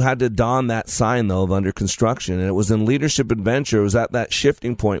you had to don that sign, though, of under construction. And it was in Leadership Adventure. It was at that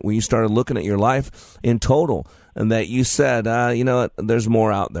shifting point where you started looking at your life in total. And that you said, you know what, there's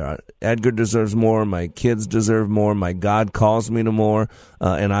more out there. Edgar deserves more. My kids deserve more. My God calls me to more.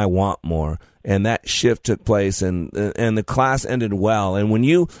 And I want more. And that shift took place, and the class ended well. And when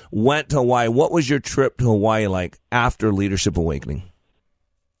you went to Hawaii, what was your trip to Hawaii like after Leadership Awakening?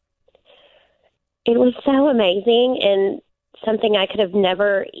 It was so amazing and something I could have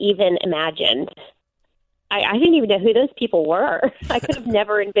never even imagined. I didn't even know who those people were. I could have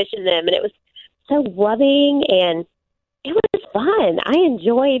never envisioned them. And it was so loving, and it was fun. I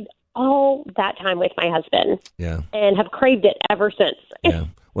enjoyed all that time with my husband. Yeah. And have craved it ever since. Yeah.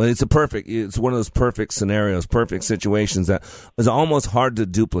 Well, it's one of those perfect scenarios, perfect situations that is almost hard to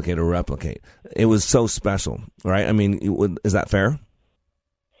duplicate or replicate. It was so special, right? I mean, is that fair?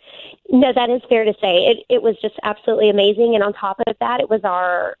 No, that is fair to say. It was just absolutely amazing. And on top of that, it was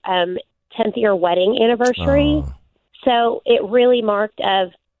our 10th year wedding anniversary. Oh. So it really marked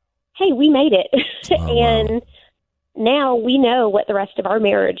hey, we made it. And now we know what the rest of our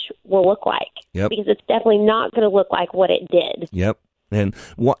marriage will look like. Yep. Because it's definitely not going to look like what it did. Yep. And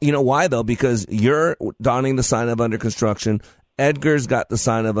you know why, though? Because you're donning the sign of under construction. Edgar's got the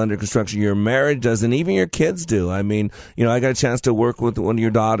sign of under construction. Your marriage does, and even your kids do. I mean, I got a chance to work with one of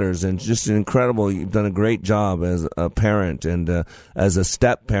your daughters, and just incredible. You've done a great job as a parent and as a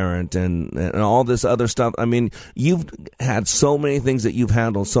step parent and all this other stuff. I mean, you've had so many things that you've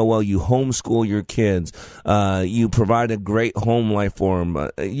handled so well. You homeschool your kids. You provide a great home life for them.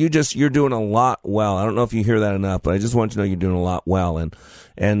 You're doing a lot well. I don't know if you hear that enough, but I just want you to know you're doing a lot well.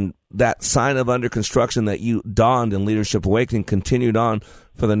 And that sign of under construction that you donned in Leadership Awakening continued on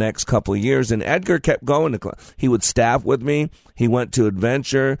for the next couple of years. And Edgar kept going to class. He would staff with me. He went to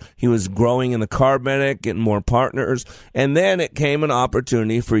Adventure. He was growing in the Car Medic, getting more partners. And then it came an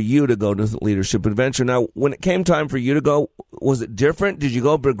opportunity for you to go to Leadership Adventure. Now, when it came time for you to go, was it different? Did you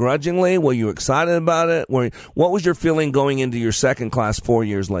go begrudgingly? Were you excited about it? What was your feeling going into your second class 4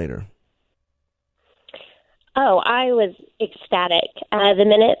 years later? Oh, I was ecstatic. The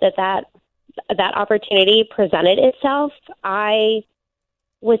minute that opportunity presented itself, I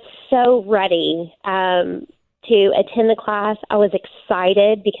was so ready to attend the class. I was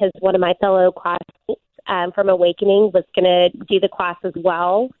excited because one of my fellow classmates from Awakening was going to do the class as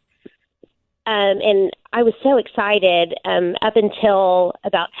well. And I was so excited up until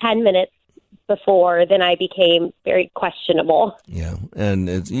about 10 minutes before, then I became very questionable. Yeah,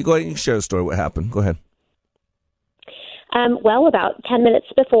 and you can share the story. What happened? Go ahead. Well, about 10 minutes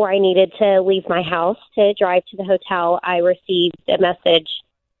before I needed to leave my house to drive to the hotel, I received a message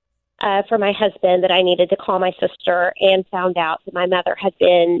from my husband that I needed to call my sister, and found out that my mother had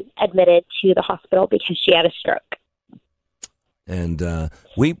been admitted to the hospital because she had a stroke. And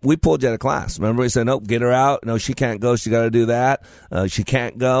we pulled you out of class. Remember, we said, nope, get her out. No, she can't go. She got to do that. She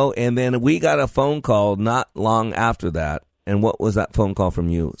can't go. And then we got a phone call not long after that. And what was that phone call from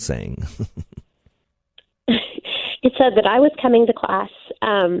you saying? It said that I was coming to class.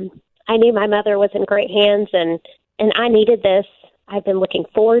 I knew my mother was in great hands, and I needed this. I've been looking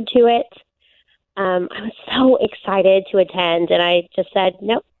forward to it. I was so excited to attend, and I just said,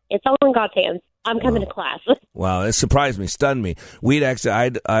 nope, it's all in God's hands. I'm coming to class. Wow, it surprised me, stunned me.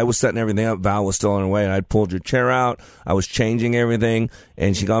 I was setting everything up. Val was still on her way, and I'd pulled your chair out. I was changing everything,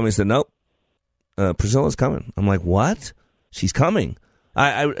 and she called me and said, nope, Priscilla's coming. I'm like, what? She's coming.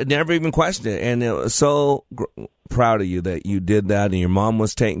 I never even questioned it, and it was so proud of you that you did that, and your mom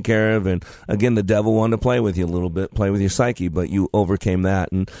was taken care of. And again, the devil wanted to play with you a little bit, play with your psyche, but you overcame that.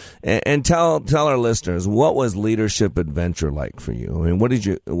 And tell our listeners, what was Leadership Adventure like for you? I mean, what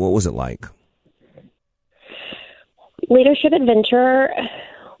was it like? Leadership Adventure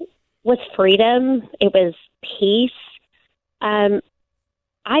was freedom. It was peace. I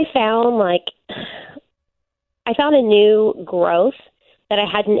found a new growth that I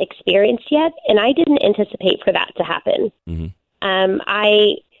hadn't experienced yet, and I didn't anticipate for that to happen. Mm-hmm.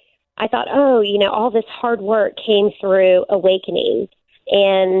 I thought, all this hard work came through Awakening,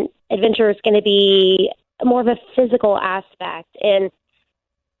 and Adventure is going to be more of a physical aspect, and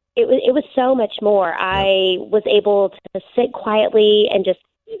it was so much more. I was able to sit quietly and just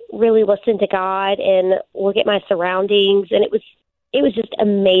really listen to God and look at my surroundings, and it was just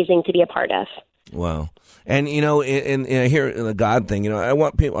amazing to be a part of. Wow. And, in here the God thing, I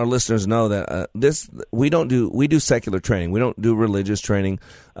want our listeners to know that we do secular training. We don't do religious training.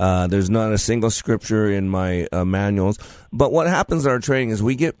 There's not a single scripture in my manuals. But what happens in our training is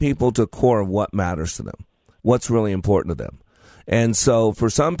we get people to the core of what matters to them, what's really important to them. And so for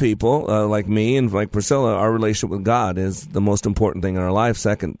some people, like me and like Priscilla, our relationship with God is the most important thing in our life.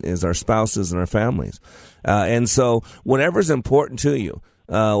 Second is our spouses and our families. And so whatever's important to you,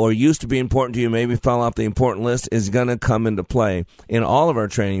 or used to be important to you, maybe fell off the important list, is going to come into play in all of our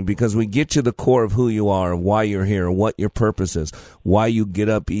training, because we get to the core of who you are, why you're here, what your purpose is, why you get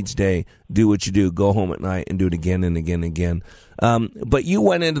up each day, do what you do, go home at night, and do it again and again and again. But you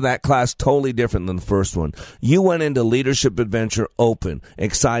went into that class totally different than the first one. You went into Leadership Adventure open,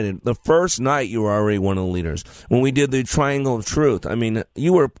 excited. The first night, you were already one of the leaders. When we did the Triangle of Truth, I mean,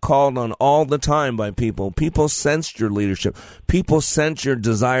 you were called on all the time by people. People sensed your leadership. People sensed your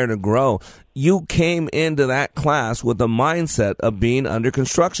desire to grow. You came into that class with a mindset of being under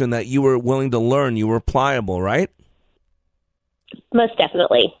construction, that you were willing to learn. You were pliable, right? Most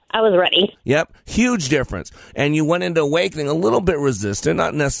definitely. I was ready. Yep. Huge difference. And you went into Awakening a little bit resistant,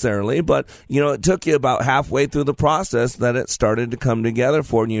 not necessarily, but, it took you about halfway through the process that it started to come together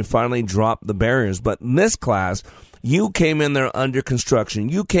for you, and you finally dropped the barriers. But in this class, you came in there under construction.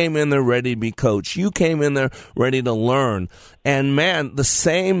 You came in there ready to be coached. You came in there ready to learn. And, man, the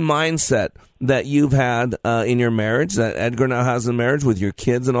same mindset that you've had in your marriage, that Edgar now has in marriage with your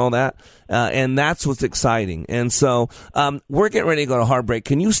kids and all that, and that's what's exciting. And so we're getting ready to go to hard break.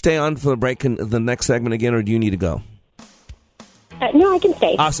 Can you stay on for the break in the next segment again, or do you need to go? No, I can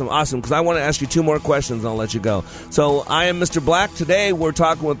stay. Awesome, because I want to ask you 2 more questions, and I'll let you go. So I am Mr. Black. Today we're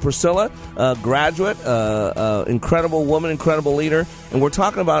talking with Priscilla, a graduate, incredible woman, incredible leader, and we're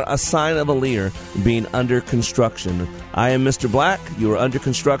talking about a sign of a leader being under construction. I am Mr. Black. You are under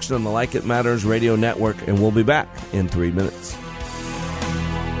construction on the Like It Matters Radio Network, and we'll be back in 3 minutes.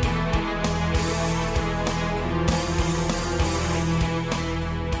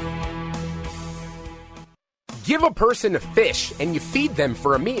 Give a person a fish and you feed them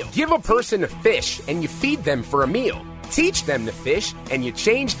for a meal. Give a person a fish and you feed them for a meal. Teach them to fish and you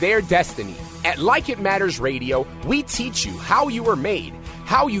change their destiny. At Like It Matters Radio, we teach you how you are made,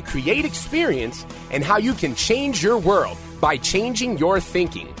 how you create experience, and how you can change your world by changing your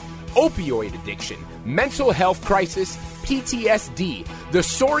thinking. Opioid addiction, mental health crisis, PTSD, the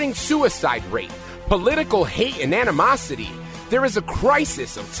soaring suicide rate, political hate and animosity. There is a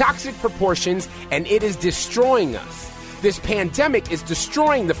crisis of toxic proportions, and it is destroying us. This pandemic is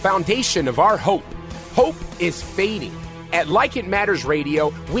destroying the foundation of our hope. Hope is fading. At Like It Matters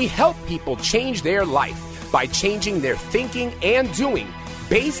Radio, we help people change their life by changing their thinking and doing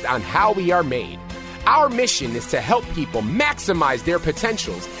based on how we are made. Our mission is to help people maximize their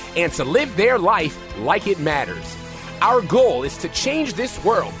potentials and to live their life like it matters. Our goal is to change this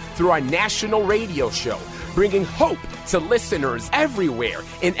world through our national radio show, bringing hope to listeners everywhere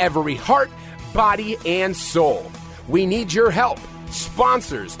in every heart, body, and soul. We need your help,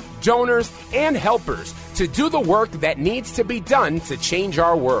 sponsors, donors, and helpers to do the work that needs to be done to change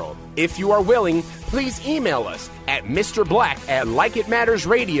our world. If you are willing, please email us at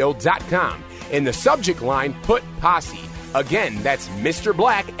MrBlack@LikeItMattersRadio.com. In the subject line, put Posse. Again, that's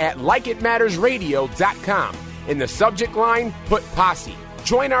MrBlack@LikeItMattersRadio.com. In the subject line, put Posse.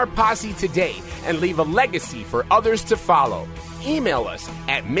 Join our posse today and leave a legacy for others to follow. Email us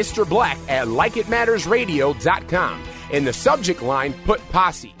at MrBlack@LikeItMattersRadio.com. In the subject line, put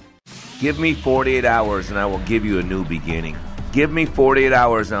Posse. Give me 48 hours and I will give you a new beginning. Give me 48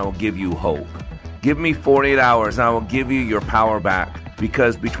 hours and I will give you hope. Give me 48 hours and I will give you your power back.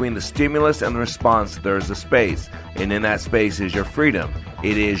 Because between the stimulus and the response, there is a space. And in that space is your freedom.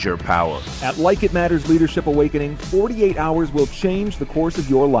 It is your power. At Like It Matters Leadership Awakening, 48 hours will change the course of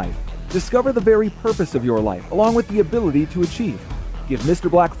your life. Discover the very purpose of your life, along with the ability to achieve. Give Mr.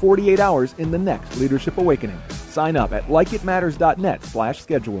 Black 48 hours in the next Leadership Awakening. Sign up at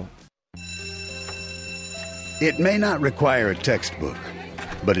likeitmatters.net/schedule. It may not require a textbook,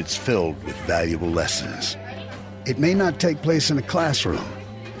 but it's filled with valuable lessons. It may not take place in a classroom,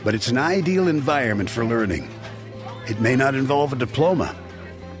 but it's an ideal environment for learning. It may not involve a diploma,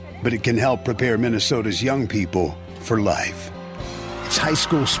 but it can help prepare Minnesota's young people for life. It's high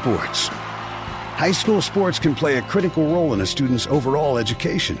school sports. High school sports can play a critical role in a student's overall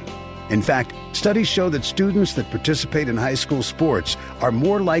education. In fact, studies show that students that participate in high school sports are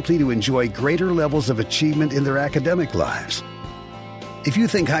more likely to enjoy greater levels of achievement in their academic lives. If you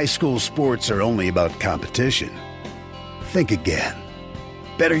think high school sports are only about competition, think again.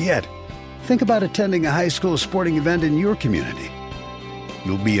 Better yet, think about attending a high school sporting event in your community.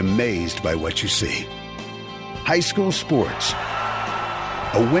 You'll be amazed by what you see. High school sports,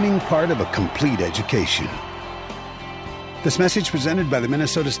 a winning part of a complete education. This message presented by the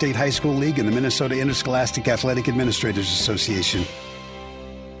Minnesota State High School League and the Minnesota Interscholastic Athletic Administrators Association.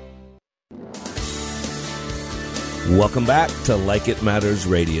 Welcome back to Like It Matters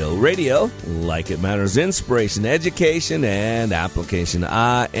Radio. Radio, like it matters, inspiration, education, and application.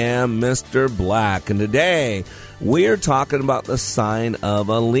 I am Mr. Black, and today we're talking about the sign of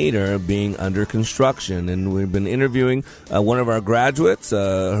a leader being under construction. And we've been interviewing one of our graduates.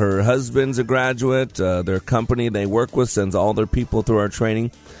 Her husband's a graduate. Their company they work with sends all their people through our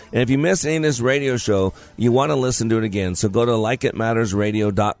training. And if you missed any of this radio show, you want to listen to it again. So go to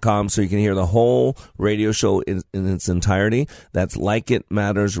likeitmattersradio.com so you can hear the whole radio show in its entirety. That's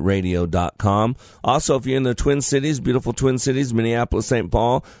likeitmattersradio.com. Also, if you're in the Twin Cities, beautiful Twin Cities, Minneapolis, St.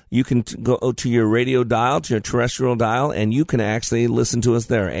 Paul, you can go to your radio dial, to your terrestrial dial, and you can actually listen to us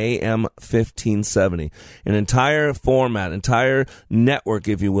there, AM 1570. An entire format, entire network,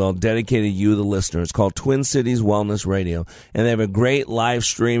 if you will, dedicated to you, the listener. It's called Twin Cities Wellness Radio. And they have a great live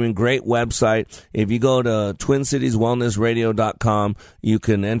stream. Great website. If you go to TwinCitiesWellnessRadio.com, you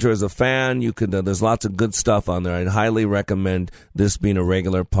can enter as a fan. You can. There's lots of good stuff on there. I'd highly recommend this being a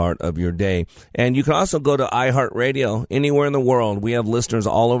regular part of your day. And you can also go to iHeartRadio anywhere in the world. We have listeners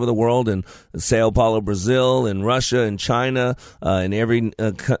all over the world in Sao Paulo, Brazil, in Russia, in China, in every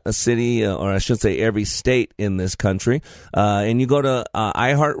city, or I should say every state in this country. And you go to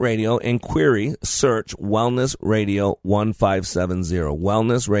iHeartRadio and search Wellness Radio 1570.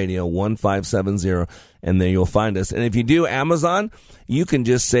 Wellness Radio 1570, and then you'll find us. And if you do Amazon, you can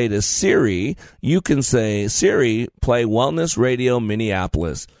just say to Siri, Siri, play Wellness Radio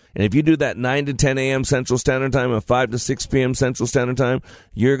Minneapolis. And if you do that 9 to 10 a.m. Central Standard Time and 5 to 6 p.m. Central Standard Time,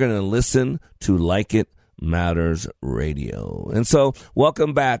 you're going to listen to Like It Matters Radio. And so,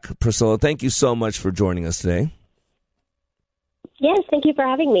 welcome back, Priscilla. Thank you so much for joining us today. Yes, thank you for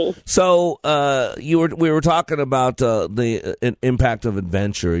having me. So we were talking about the impact of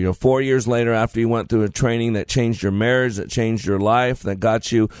adventure. 4 years later, after you went through a training that changed your marriage, that changed your life, that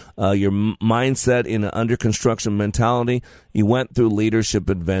got you your mindset in an under construction mentality, you went through leadership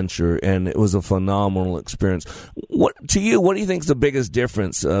adventure, and it was a phenomenal experience. What do you think is the biggest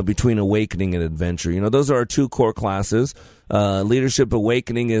difference between awakening and adventure? Those are our two core classes. Leadership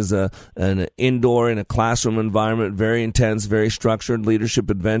Awakening is an indoor in a classroom environment, very intense, very structured. Leadership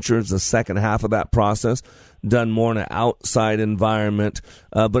Adventure is the second half of that process, done more in an outside environment.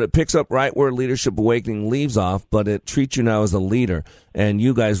 But it picks up right where Leadership Awakening leaves off, but it treats you now as a leader, and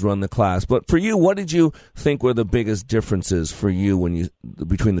you guys run the class. But for you, what did you think were the biggest differences for you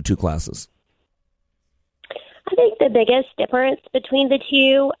between the two classes? I think the biggest difference between the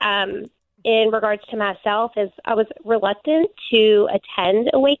two, in regards to myself, is I was reluctant to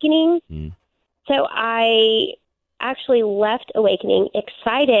attend Awakening. So I actually left Awakening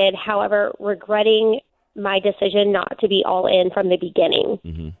excited, however, regretting my decision not to be all in from the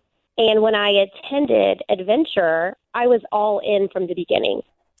beginning. And when I attended Adventure, I was all in from the beginning.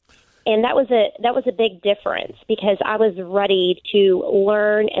 And that was a big difference, because I was ready to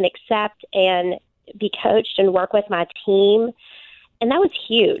learn and accept and be coached and work with my team. And that was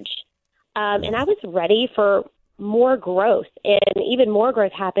huge. And I was ready for more growth, and even more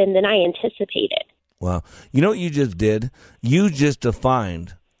growth happened than I anticipated. Wow. You know what you just did? You just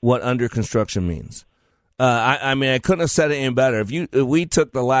defined what under construction means. I mean, I couldn't have said it any better. If we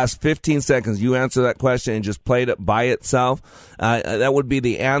took the last 15 seconds, you answer that question and just played it by itself, that would be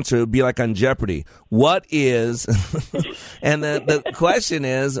the answer. It would be like on Jeopardy. What is, and the question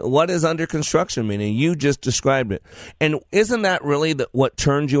is, what does under construction mean? And you just described it. And isn't that really what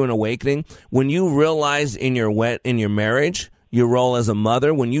turned you in Awakening? When you realized in your marriage, your role as a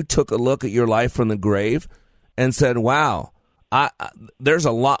mother, when you took a look at your life from the grave and said, wow, there's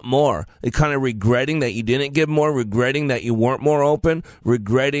a lot more. Kind of regretting that you didn't give more, regretting that you weren't more open,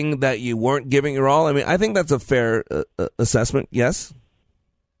 regretting that you weren't giving your all. I mean, I think that's a fair assessment, yes?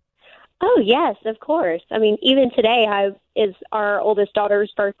 Oh, yes, of course. I mean, even today is our oldest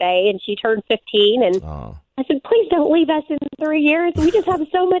daughter's birthday, and she turned 15, and I said, please don't leave us in 3 years. We just have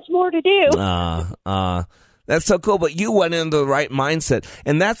so much more to do. That's so cool, but you went into the right mindset,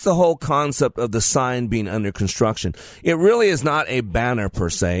 and that's the whole concept of the sign being under construction. It really is not a banner per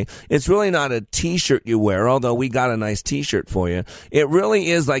se. It's really not a T-shirt you wear, although we got a nice T-shirt for you. It really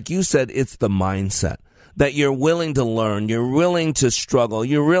is, like you said, it's the mindset. That you're willing to learn, you're willing to struggle,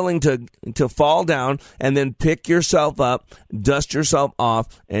 you're willing to fall down and then pick yourself up, dust yourself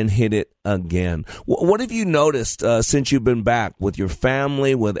off, and hit it again. What have you noticed since you've been back with your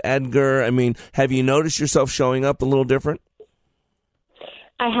family, with Edgar? I mean, have you noticed yourself showing up a little different?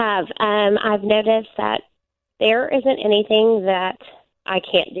 I have. I've noticed that there isn't anything that I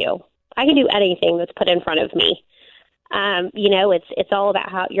can't do. I can do anything that's put in front of me. It's all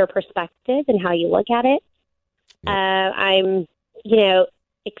about your perspective and how you look at it. I'm,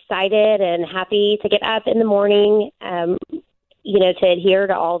 excited and happy to get up in the morning, to adhere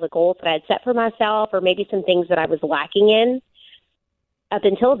to all the goals that I had set for myself, or maybe some things that I was lacking in up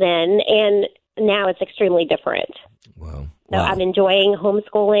until then. And now it's extremely different. Wow. So I'm enjoying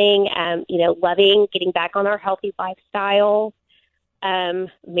homeschooling, loving getting back on our healthy lifestyle.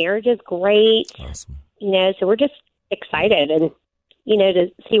 Marriage is great. Awesome. So we're just excited and, to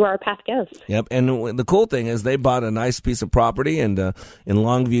see where our path goes. Yep. And the cool thing is they bought a nice piece of property in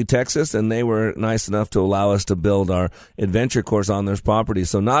Longview, Texas, and they were nice enough to allow us to build our adventure course on their property.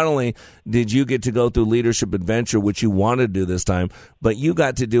 So not only did you get to go through Leadership Adventure, which you wanted to do this time, but you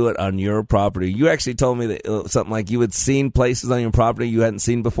got to do it on your property. You actually told me that something like you had seen places on your property you hadn't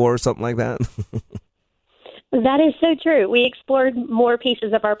seen before or something like that. That is so true. We explored more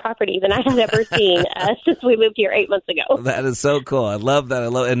pieces of our property than I had ever seen since we moved here 8 months ago. That is so cool. I love that.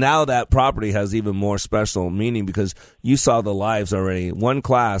 And now that property has even more special meaning because you saw the lives already. One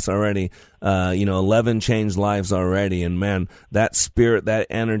class already, 11 changed lives already. And man, that spirit, that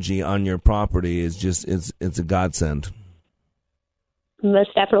energy on your property is just, it's a godsend.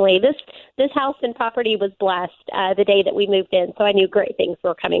 Most definitely. This house and property was blessed the day that we moved in, so I knew great things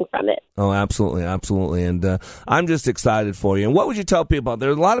were coming from it. Oh, absolutely, absolutely. And I'm just excited for you. And what would you tell people?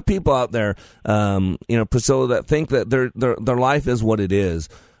 There's a lot of people out there, Priscilla, that think that their life is what it is.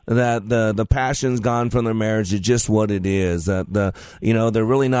 That the passion's gone from their marriage. It's just what it is. That they're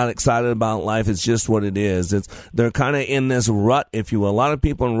really not excited about life. It's just what it is. They're kind of in this rut, if you will. A lot of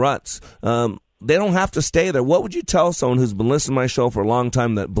people in ruts. They don't have to stay there. What would you tell someone who's been listening to my show for a long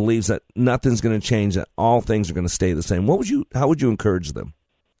time that believes that nothing's going to change, that all things are going to stay the same? How would you encourage them?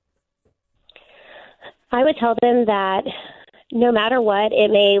 I would tell them that no matter what,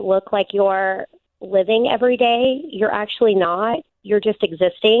 it may look like you're living every day. You're actually not. You're just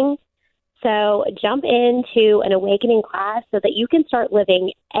existing. So jump into an awakening class so that you can start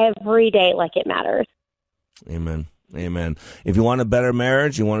living every day like it matters. Amen. Amen. If you want a better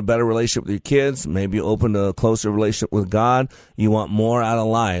marriage, you want a better relationship with your kids, maybe open to a closer relationship with God, you want more out of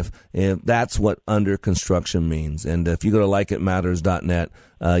life, that's what under construction means. And if you go to likeitmatters.net,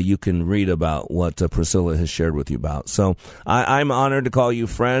 you can read about what Priscilla has shared with you about. So I'm honored to call you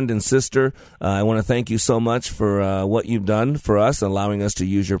friend and sister. I want to thank you so much for what you've done for us, allowing us to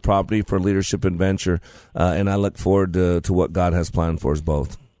use your property for Leadership Adventure. And I look forward to what God has planned for us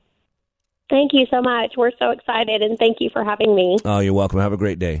both. Thank you so much. We're so excited, and thank you for having me. Oh, you're welcome. Have a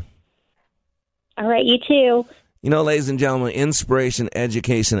great day. All right, you too. Ladies and gentlemen, inspiration,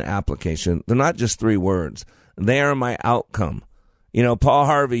 education, application, they're not just three words. They are my outcome. Paul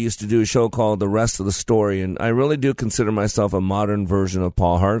Harvey used to do a show called The Rest of the Story, and I really do consider myself a modern version of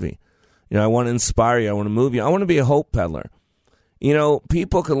Paul Harvey. I want to inspire you. I want to move you. I want to be a hope peddler.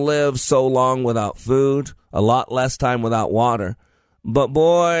 People can live so long without food, a lot less time without water. But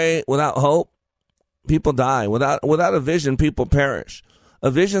boy, without hope, people die. Without a vision, people perish.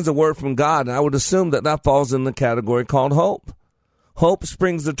 A vision's a word from God, and I would assume that falls in the category called hope. Hope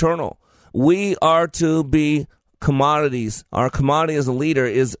springs eternal. We are to be commodities. Our commodity as a leader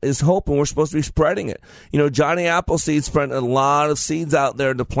is hope, and we're supposed to be spreading it. Johnny Appleseed spread a lot of seeds out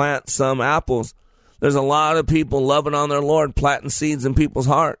there to plant some apples. There's a lot of people loving on their Lord, planting seeds in people's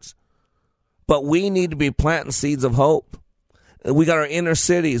hearts. But we need to be planting seeds of hope. We got our inner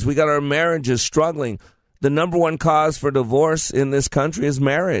cities. We got our marriages struggling. The number one cause for divorce in this country is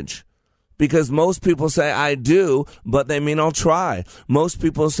marriage. Because most people say, I do, but they mean I'll try. Most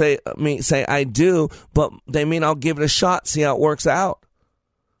people say I do, but they mean I'll give it a shot, see how it works out.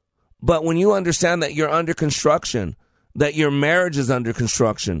 But when you understand that you're under construction, that your marriage is under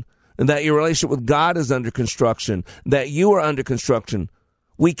construction, and that your relationship with God is under construction, that you are under construction,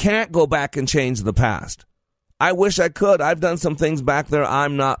 we can't go back and change the past. I wish I could. I've done some things back there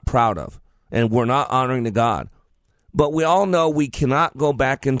I'm not proud of, and we're not honoring to God. But we all know we cannot go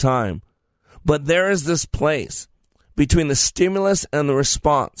back in time. But there is this place between the stimulus and the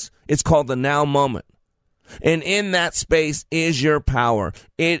response. It's called the now moment. And in that space is your power.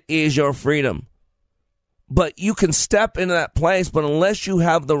 It is your freedom. But you can step into that place, but unless you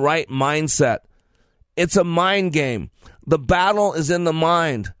have the right mindset, it's a mind game. The battle is in the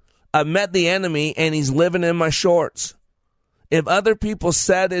mind. I've met the enemy, and he's living in my shorts. If other people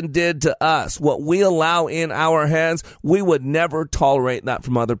said and did to us what we allow in our heads, we would never tolerate that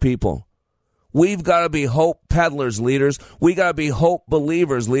from other people. We've got to be hope peddlers, leaders. We got to be hope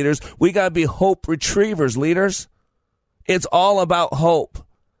believers, leaders. We got to be hope retrievers, leaders. It's all about hope.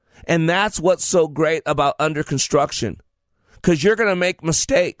 And that's what's so great about under construction. Because you're going to make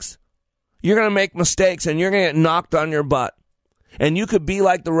mistakes. You're going to make mistakes, and you're going to get knocked on your butt. And you could be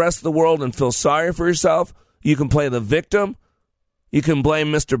like the rest of the world and feel sorry for yourself. You can play the victim. You can blame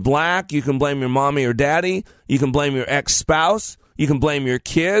Mr. Black. You can blame your mommy or daddy. You can blame your ex-spouse. You can blame your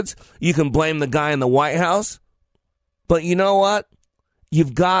kids. You can blame the guy in the White House. But you know what?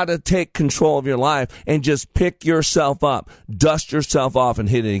 You've got to take control of your life and just pick yourself up, dust yourself off, and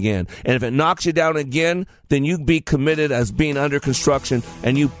hit it again. And if it knocks you down again, then you be committed as being under construction,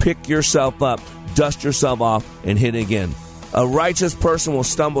 and you pick yourself up, dust yourself off, and hit it again. A righteous person will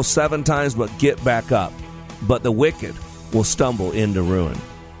stumble 7 times but get back up, but the wicked will stumble into ruin.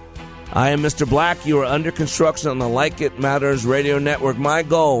 I am Mr. Black. You are under construction on the Like It Matters Radio Network. My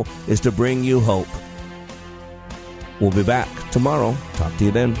goal is to bring you hope. We'll be back tomorrow. Talk to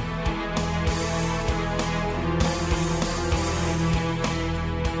you then.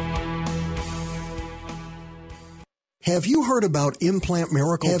 Have you heard about Implant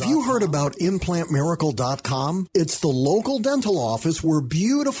Miracle? Have you heard about ImplantMiracle.com? It's the local dental office where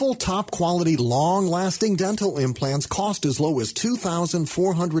beautiful, top-quality, long-lasting dental implants cost as low as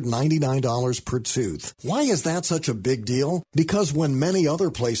 $2,499 per tooth. Why is that such a big deal? Because when many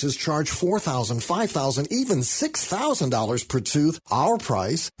other places charge $4,000, $5,000, even $6,000 per tooth, our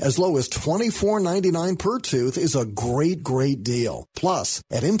price, as low as $2,499 per tooth, is a great, great deal. Plus,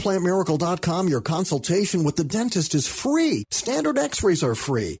 at ImplantMiracle.com, your consultation with the dentist is free. Standard x-rays are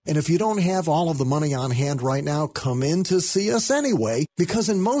free. And if you don't have all of the money on hand right now, come in to see us anyway, because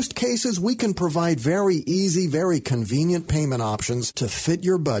in most cases, we can provide very easy, very convenient payment options to fit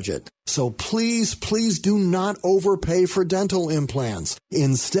your budget. So please, please do not overpay for dental implants.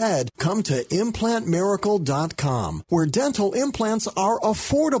 Instead, come to ImplantMiracle.com, where dental implants are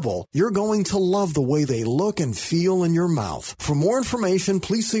affordable. You're going to love the way they look and feel in your mouth. For more information,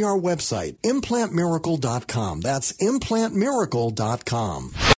 please see our website, ImplantMiracle.com. That's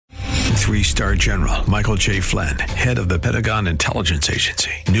ImplantMiracle.com. 3-star General Michael J. Flynn, head of the Pentagon Intelligence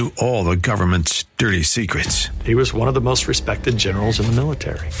Agency, knew all the government's dirty secrets. He was one of the most respected generals in the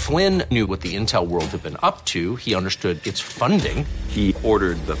military. Flynn knew what the intel world had been up to. He understood its funding. He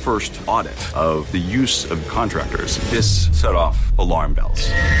ordered the first audit of the use of contractors. This set off alarm bells.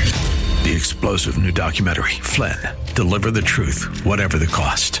 The explosive new documentary, Flynn, Deliver the Truth, Whatever the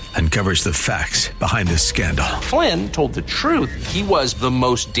Cost, uncovers the facts behind this scandal. Flynn told the truth. He was the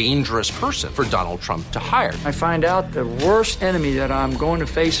most dangerous person for Donald Trump to hire. I find out the worst enemy that I'm going to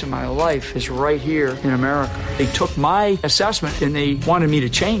face in my life is right here in America. They took my assessment and they wanted me to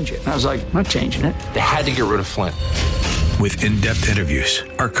change it. And I was like, I'm not changing it. They had to get rid of Flynn. With in-depth interviews,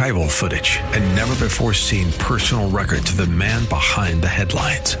 archival footage, and never-before-seen personal records of the man behind the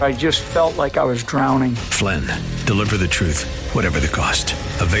headlines. I just felt like I was drowning. Flynn, Deliver the Truth, Whatever the Cost.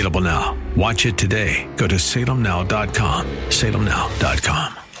 Available now. Watch it today. Go to salemnow.com.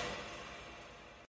 salemnow.com.